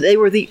 And they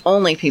were the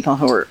only people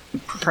who were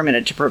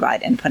permitted to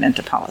provide input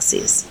into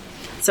policies.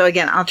 So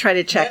again, I'll try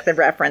to check the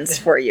reference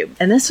for you.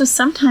 And this was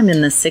sometime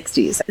in the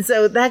 60s.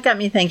 So that got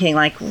me thinking,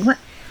 like, what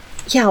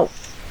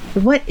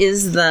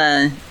is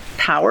the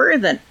power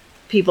that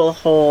people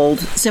hold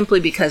simply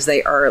because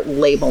they are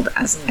labeled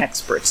as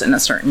experts in a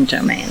certain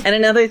domain? And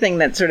another thing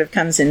that sort of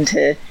comes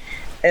into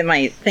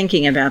my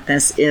thinking about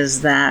this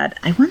is that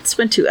I once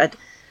went to a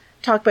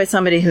talk by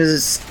somebody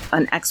who's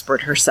an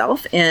expert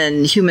herself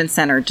in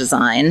human-centered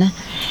design,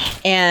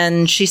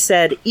 and she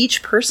said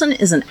each person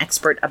is an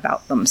expert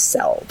about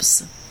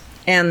themselves.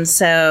 And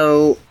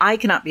so I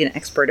cannot be an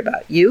expert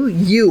about you.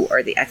 You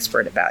are the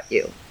expert about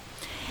you.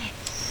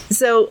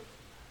 So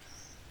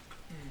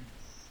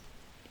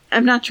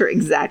I'm not sure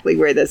exactly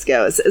where this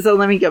goes. So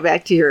let me go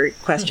back to your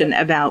question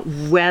about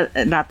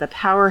the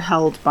power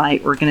held by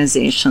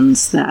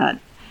organizations that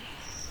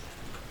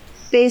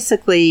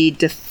basically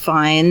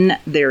define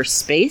their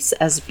space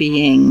as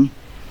being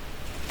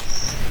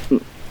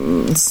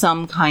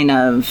some kind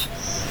of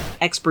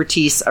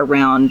expertise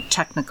around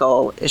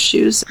technical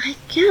issues. I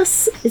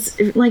guess it's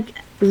like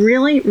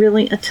really,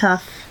 really a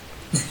tough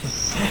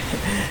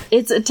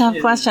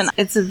question.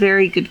 It's a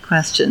very good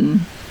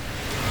question.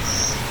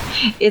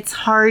 It's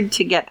hard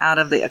to get out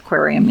of the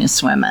aquarium you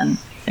swim in.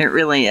 It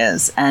really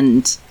is.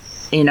 And,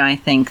 I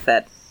think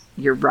that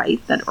you're right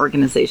that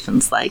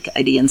organizations like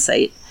ID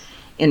Insight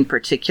in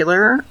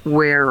particular,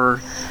 where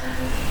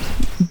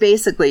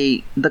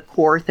basically the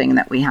core thing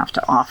that we have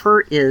to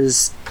offer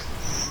is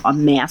a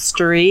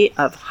mastery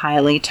of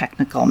highly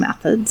technical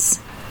methods.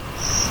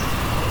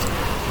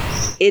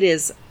 It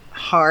is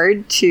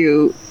hard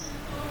to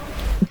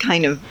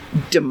kind of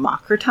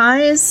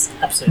democratize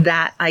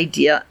that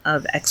idea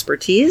of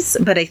expertise,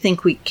 but I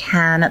think we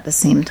can at the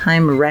same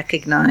time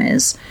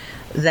recognize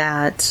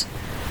that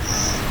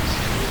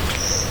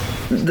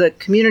the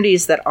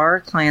communities that our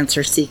clients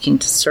are seeking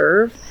to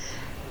serve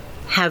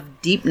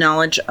have deep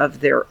knowledge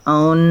of their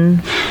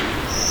own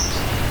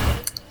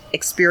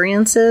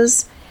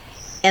experiences,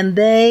 and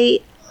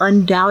they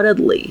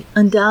undoubtedly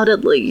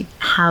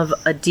have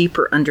a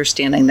deeper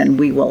understanding than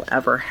we will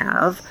ever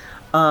have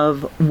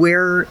of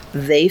where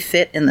they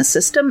fit in the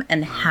system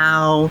and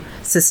how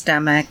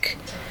systemic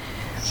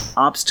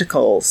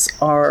obstacles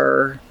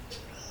are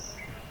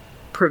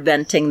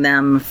preventing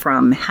them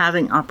from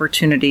having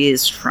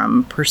opportunities,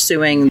 from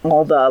pursuing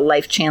all the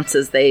life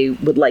chances they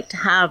would like to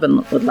have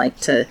and would like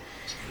to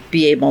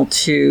be able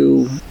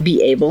to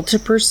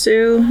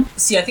pursue.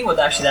 See, I think what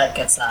actually that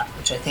gets at,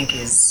 which I think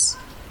is,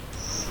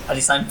 at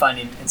least I'm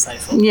finding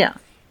insightful,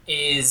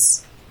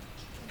 is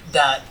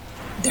that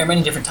there are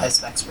many different types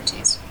of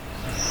expertise.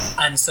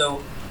 And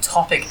so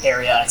topic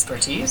area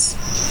expertise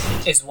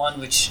is one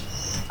which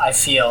I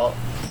feel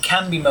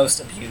can be most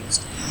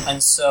abused.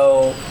 And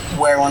so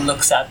where one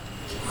looks at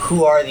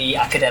who are the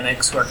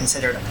academics who are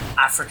considered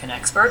African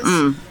experts,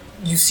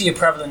 you see a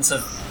prevalence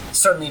of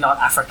certainly not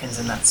Africans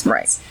in that space.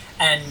 Right.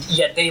 And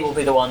yet they will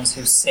be the ones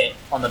who sit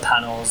on the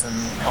panels and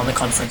on the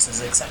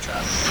conferences, etc.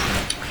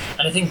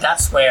 And I think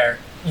that's where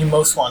you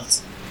most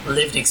want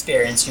lived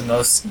experience, you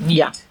most need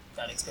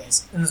that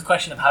experience. And there's a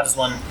question of how does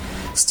one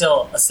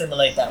still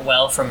assimilate that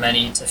well from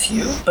many to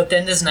few. But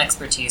then there's an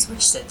expertise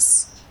which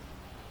sits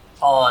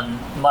on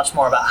much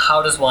more about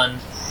how does one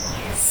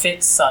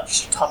fit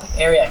such topic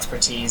area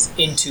expertise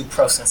into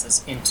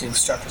processes, into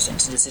structures,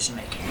 into decision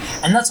making.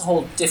 And that's a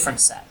whole different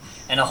set,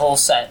 and a whole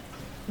set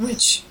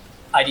which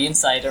ID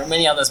Insight or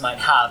many others might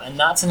have, and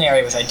that's an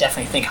area which I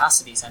definitely think has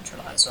to be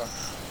centralized or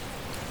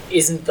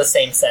isn't the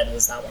same set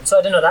as that one. So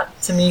I don't know, that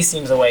to me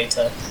seems a way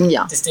to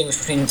distinguish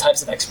between the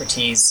types of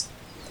expertise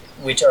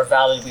which are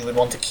valid we would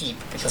want to keep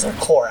because they're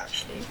core,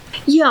 actually?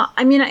 Yeah,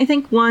 I mean, I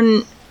think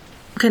one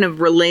kind of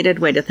related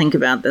way to think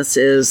about this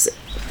is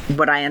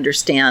what I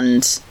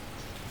understand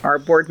our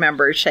board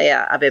member, Shea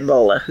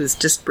Abimbola, who's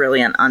just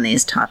brilliant on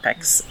these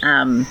topics,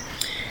 one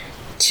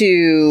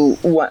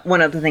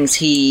of the things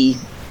he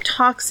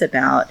talks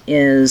about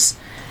is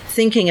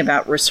thinking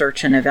about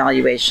research and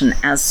evaluation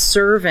as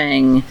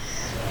serving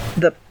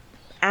the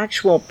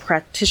actual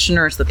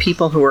practitioners, the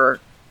people who are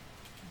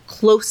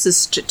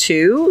closest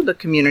to the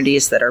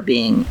communities that are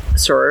being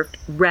served,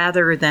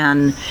 rather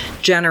than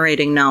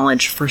generating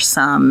knowledge for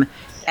some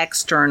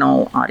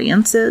external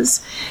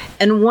audiences.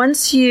 And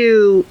once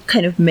you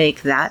kind of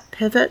make that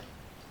pivot,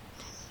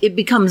 it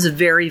becomes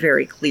very,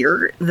 very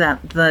clear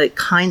that the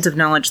kinds of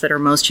knowledge that are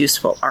most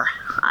useful are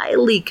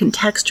highly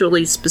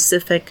contextually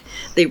specific.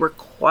 They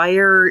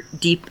require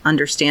deep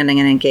understanding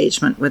and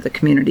engagement with the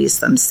communities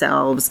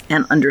themselves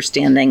and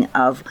understanding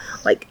of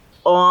like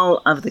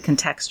all of the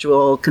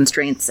contextual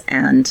constraints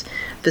and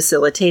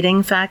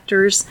facilitating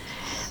factors,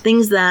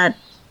 things that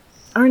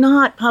are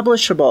not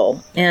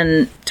publishable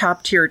in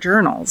top-tier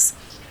journals,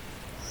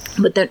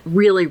 but that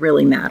really,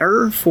 really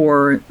matter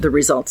for the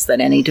results that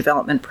any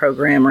development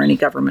program or any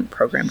government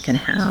program can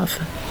have.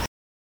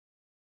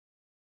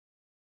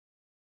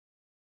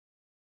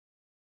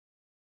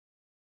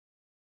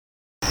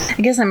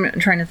 I guess I'm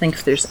trying to think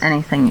if there's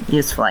anything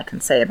useful I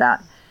can say about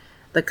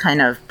the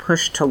kind of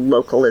push to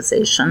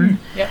localization.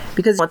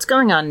 Because what's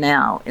going on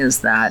now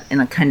is that in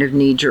a kind of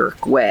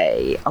knee-jerk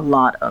way, a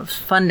lot of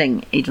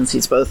funding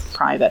agencies, both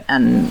private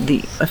and the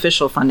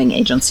official funding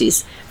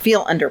agencies,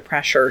 feel under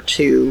pressure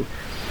to...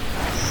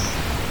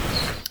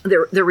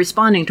 They're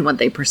responding to what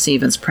they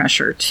perceive as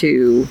pressure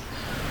to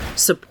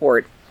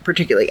support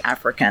particularly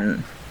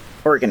African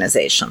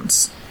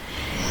organizations.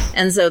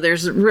 And so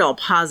there's a real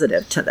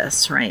positive to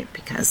this, right?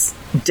 Because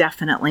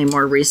definitely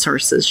more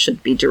resources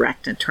should be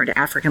directed toward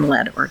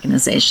African-led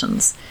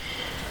organizations.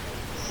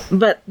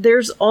 But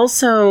there's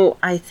also,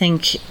 I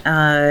think,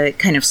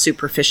 kind of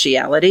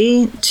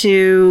superficiality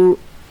to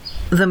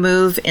the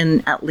move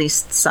in at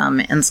least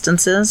some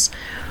instances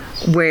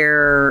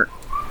where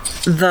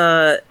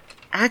the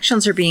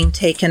actions are being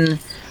taken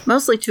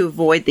mostly to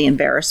avoid the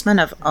embarrassment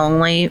of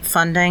only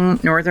funding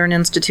Northern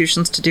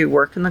institutions to do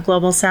work in the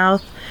Global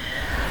South,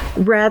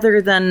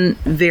 rather than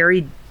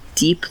very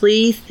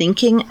deeply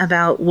thinking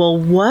about, well,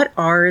 what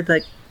are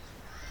the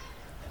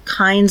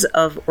kinds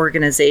of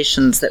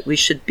organizations that we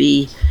should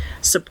be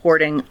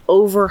supporting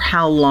over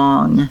how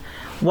long?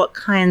 What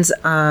kinds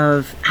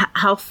of,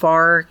 how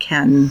far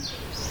can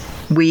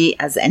we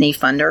as any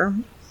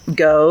funder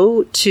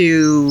go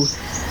to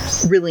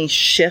really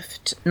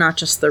shift not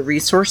just the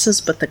resources,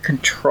 but the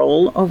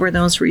control over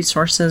those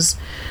resources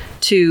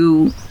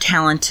to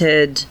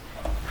talented,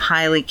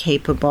 highly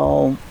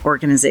capable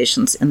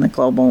organizations in the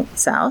Global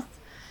South?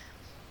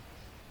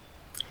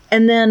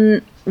 And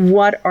then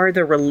what are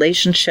the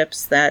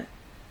relationships that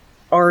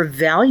are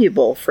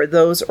valuable for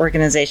those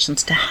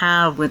organizations to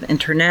have with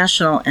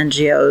international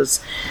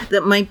NGOs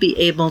that might be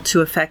able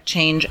to affect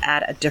change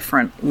at a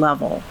different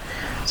level?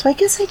 So I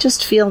guess I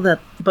just feel that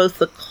both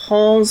the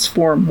calls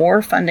for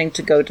more funding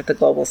to go to the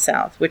Global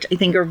South, which I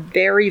think are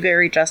very,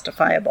 very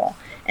justifiable,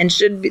 and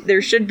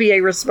there should be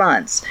a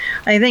response.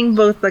 I think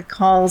both the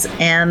calls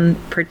and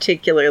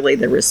particularly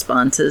the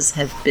responses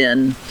have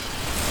been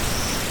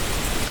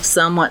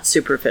somewhat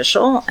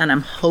superficial, and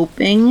I'm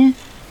hoping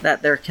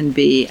that there can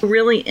be a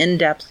really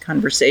in-depth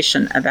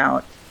conversation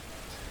about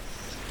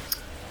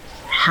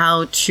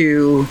how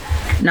to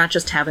not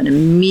just have an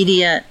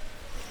immediate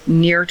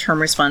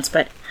near-term response,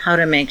 but how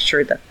to make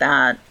sure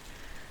that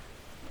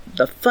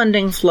the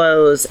funding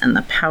flows and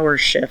the power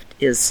shift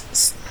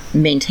is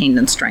maintained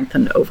and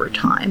strengthened over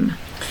time.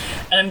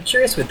 And I'm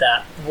curious with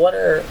that, what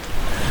are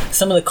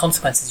some of the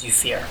consequences you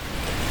fear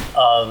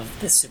of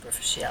this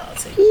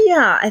superficiality?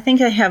 Yeah, I think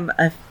I have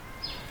a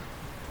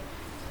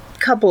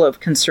couple of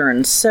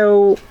concerns.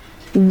 So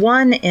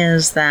one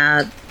is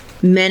that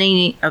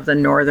many of the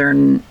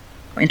Northern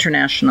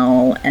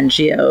international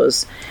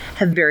NGOs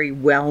have very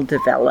well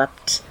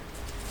developed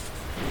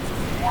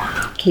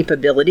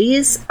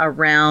capabilities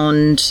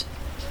around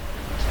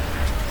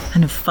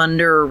kind of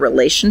funder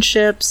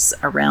relationships,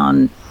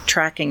 around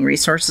tracking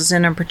resources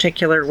in a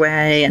particular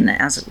way, and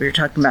as we were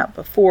talking about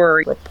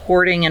before,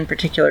 reporting in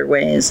particular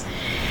ways.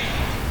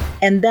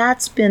 And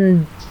that's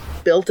been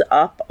built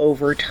up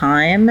over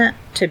time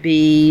to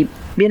be,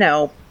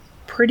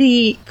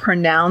 pretty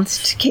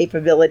pronounced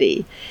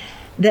capability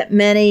that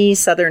many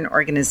Southern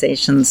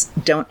organizations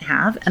don't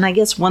have. And I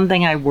guess one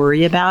thing I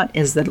worry about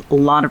is that a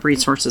lot of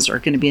resources are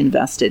going to be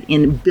invested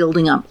in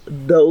building up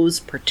those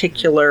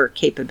particular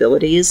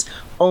capabilities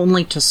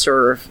only to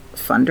serve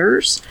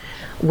funders,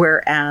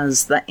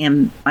 whereas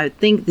I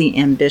think the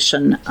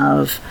ambition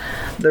of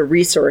the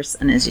resource,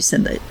 and as you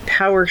said, the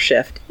power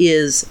shift,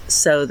 is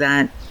so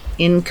that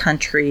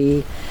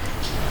in-country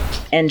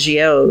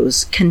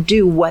NGOs can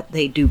do what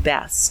they do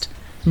best,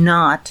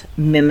 not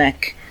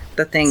mimic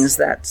the things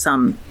that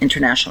some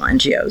international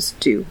NGOs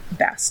do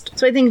best.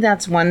 So I think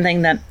that's one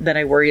thing that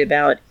I worry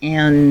about.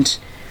 And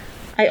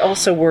I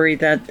also worry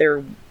that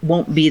there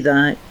won't be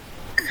the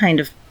kind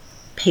of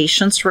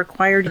patience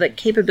required. The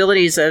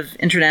capabilities of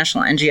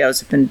international NGOs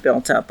have been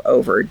built up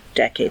over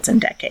decades and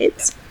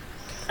decades.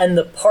 And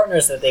the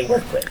partners that they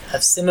work with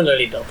have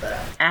similarly built that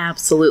up.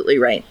 Absolutely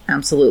right.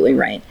 Absolutely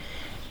right.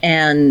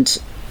 And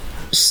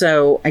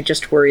so I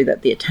just worry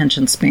that the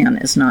attention span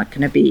is not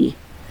going to be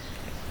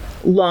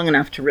long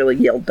enough to really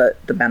yield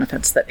the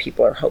benefits that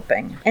people are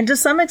hoping. And to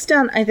some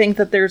extent, I think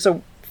that there's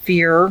a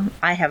fear,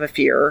 I have a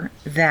fear,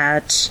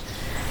 that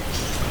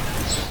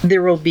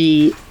there will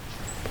be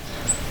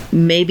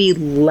maybe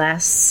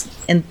less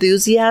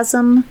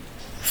enthusiasm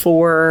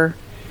for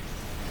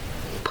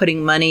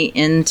putting money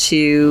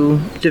into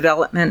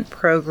development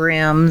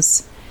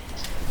programs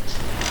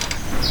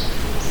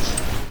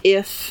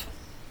if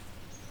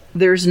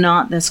there's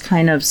not this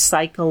kind of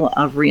cycle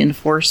of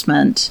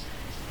reinforcement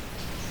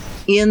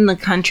in the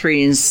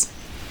countries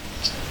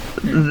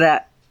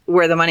that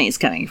where the money is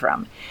coming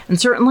from.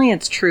 And certainly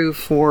it's true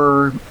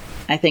for,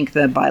 I think,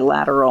 the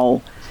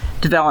bilateral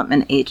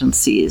development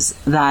agencies,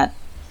 that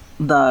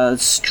the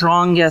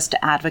strongest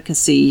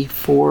advocacy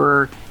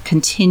for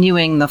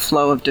continuing the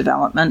flow of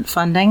development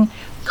funding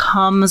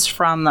comes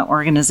from the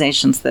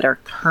organizations that are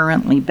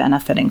currently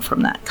benefiting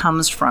from that,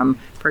 comes from,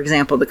 for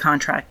example, the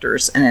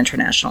contractors and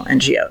international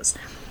NGOs.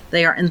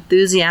 They are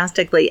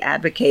enthusiastically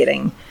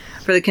advocating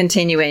for the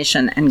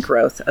continuation and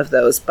growth of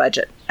those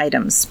budget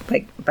items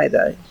by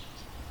the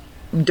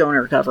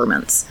donor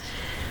governments.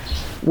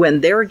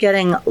 When they're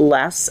getting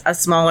less, a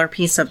smaller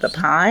piece of the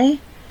pie,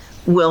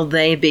 will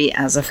they be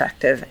as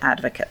effective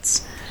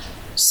advocates?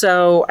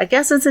 So I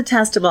guess it's a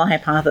testable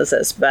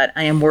hypothesis, but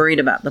I am worried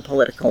about the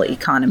political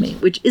economy,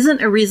 which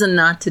isn't a reason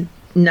not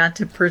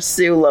to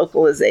pursue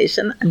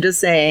localization. I'm just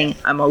saying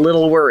I'm a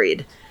little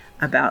worried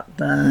about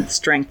the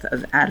strength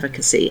of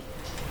advocacy.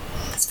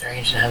 That's very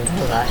interesting. I haven't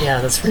thought of that.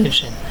 Yeah, that's very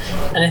interesting.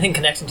 And I think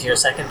connecting to your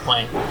second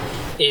point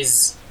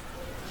is,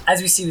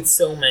 as we see with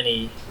so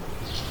many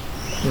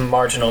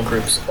marginal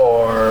groups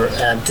or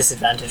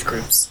disadvantaged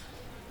groups,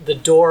 the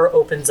door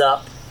opens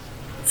up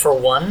for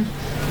one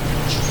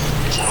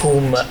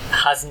whom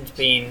hasn't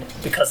been,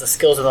 because the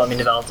skills have not been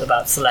developed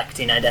about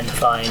selecting,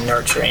 identifying,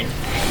 nurturing,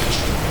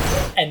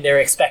 and they're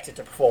expected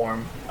to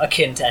perform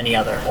akin to any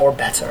other or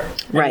better.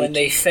 Right. And when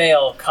they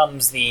fail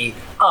comes the,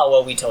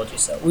 well, we told you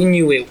so. We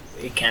knew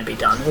it can't be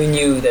done. We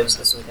knew this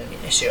was going to be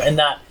an issue. And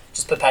that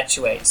just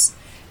perpetuates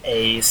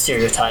a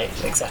stereotype,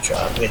 etc.,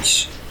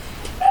 which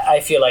I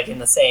feel like in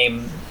the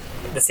same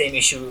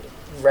issue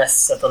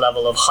rests at the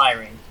level of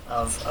hiring.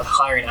 Of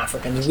hiring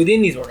Africans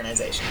within these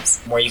organizations,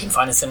 where you can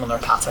find a similar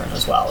pattern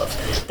as well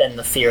of then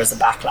the fear as a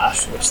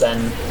backlash, which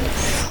then,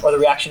 or the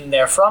reaction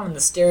therefrom and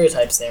the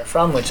stereotypes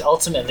therefrom, which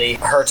ultimately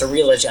hurts a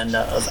real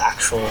agenda of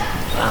actual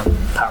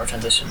power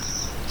transition.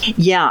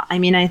 Yeah, I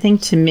mean, I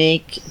think to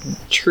make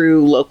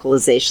true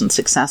localization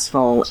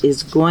successful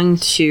is going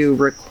to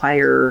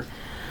require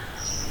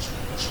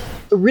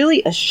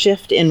really a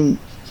shift in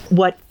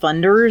what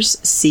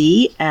funders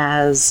see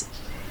as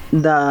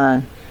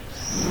the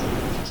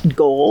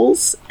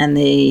goals and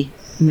the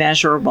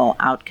measurable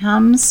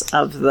outcomes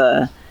of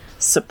the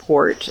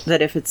support,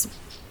 that if it's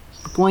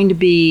going to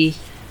be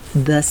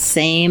the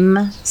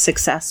same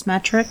success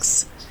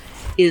metrics,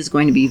 is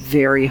going to be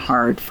very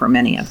hard for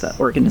many of the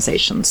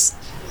organizations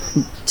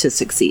to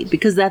succeed,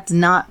 because that's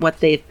not what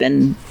they've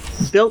been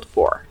built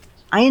for.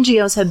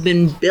 INGOs have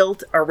been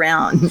built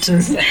around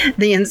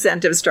the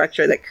incentive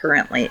structure that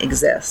currently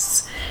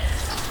exists.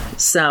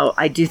 So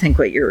I do think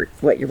what you're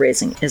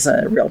raising is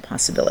a real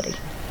possibility.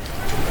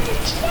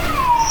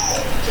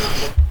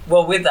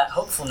 Well, with that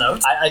hopeful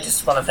note, I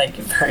just want to thank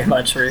you very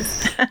much,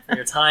 Ruth, for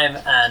your time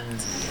and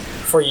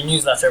for your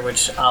newsletter,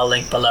 which I'll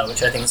link below,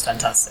 which I think is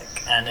fantastic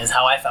and is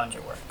how I found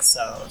your work.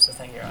 So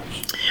thank you very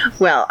much.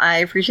 Well, I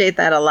appreciate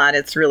that a lot.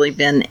 It's really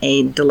been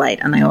a delight,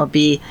 and I will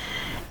be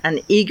an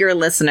eager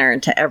listener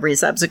to every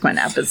subsequent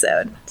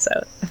episode. So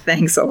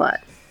thanks a lot.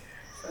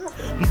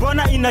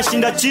 Mbona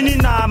inashinda chini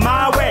na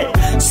mawe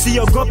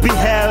siogopi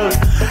hell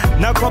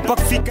nagopa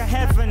kufika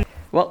heaven.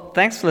 Well,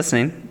 thanks for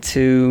listening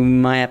to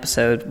my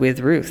episode with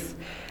Ruth.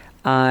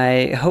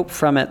 I hope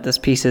from it there's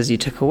pieces you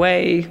took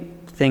away,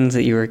 things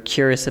that you were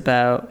curious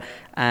about,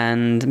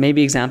 and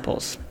maybe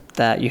examples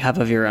that you have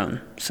of your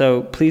own.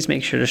 So please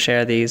make sure to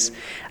share these,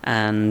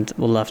 and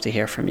we'll love to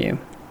hear from you.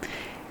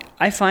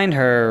 I find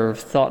her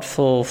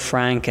thoughtful,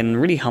 frank, and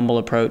really humble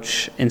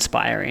approach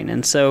inspiring.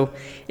 And so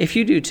if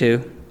you do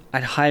too,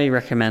 I'd highly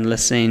recommend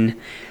listening,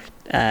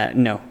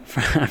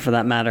 for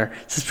that matter,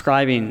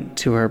 subscribing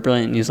to her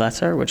brilliant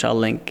newsletter, which I'll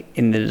link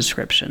in the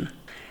description.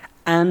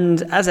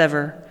 And as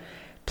ever,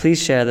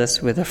 please share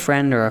this with a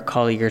friend or a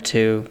colleague or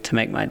two to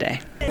make my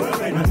day.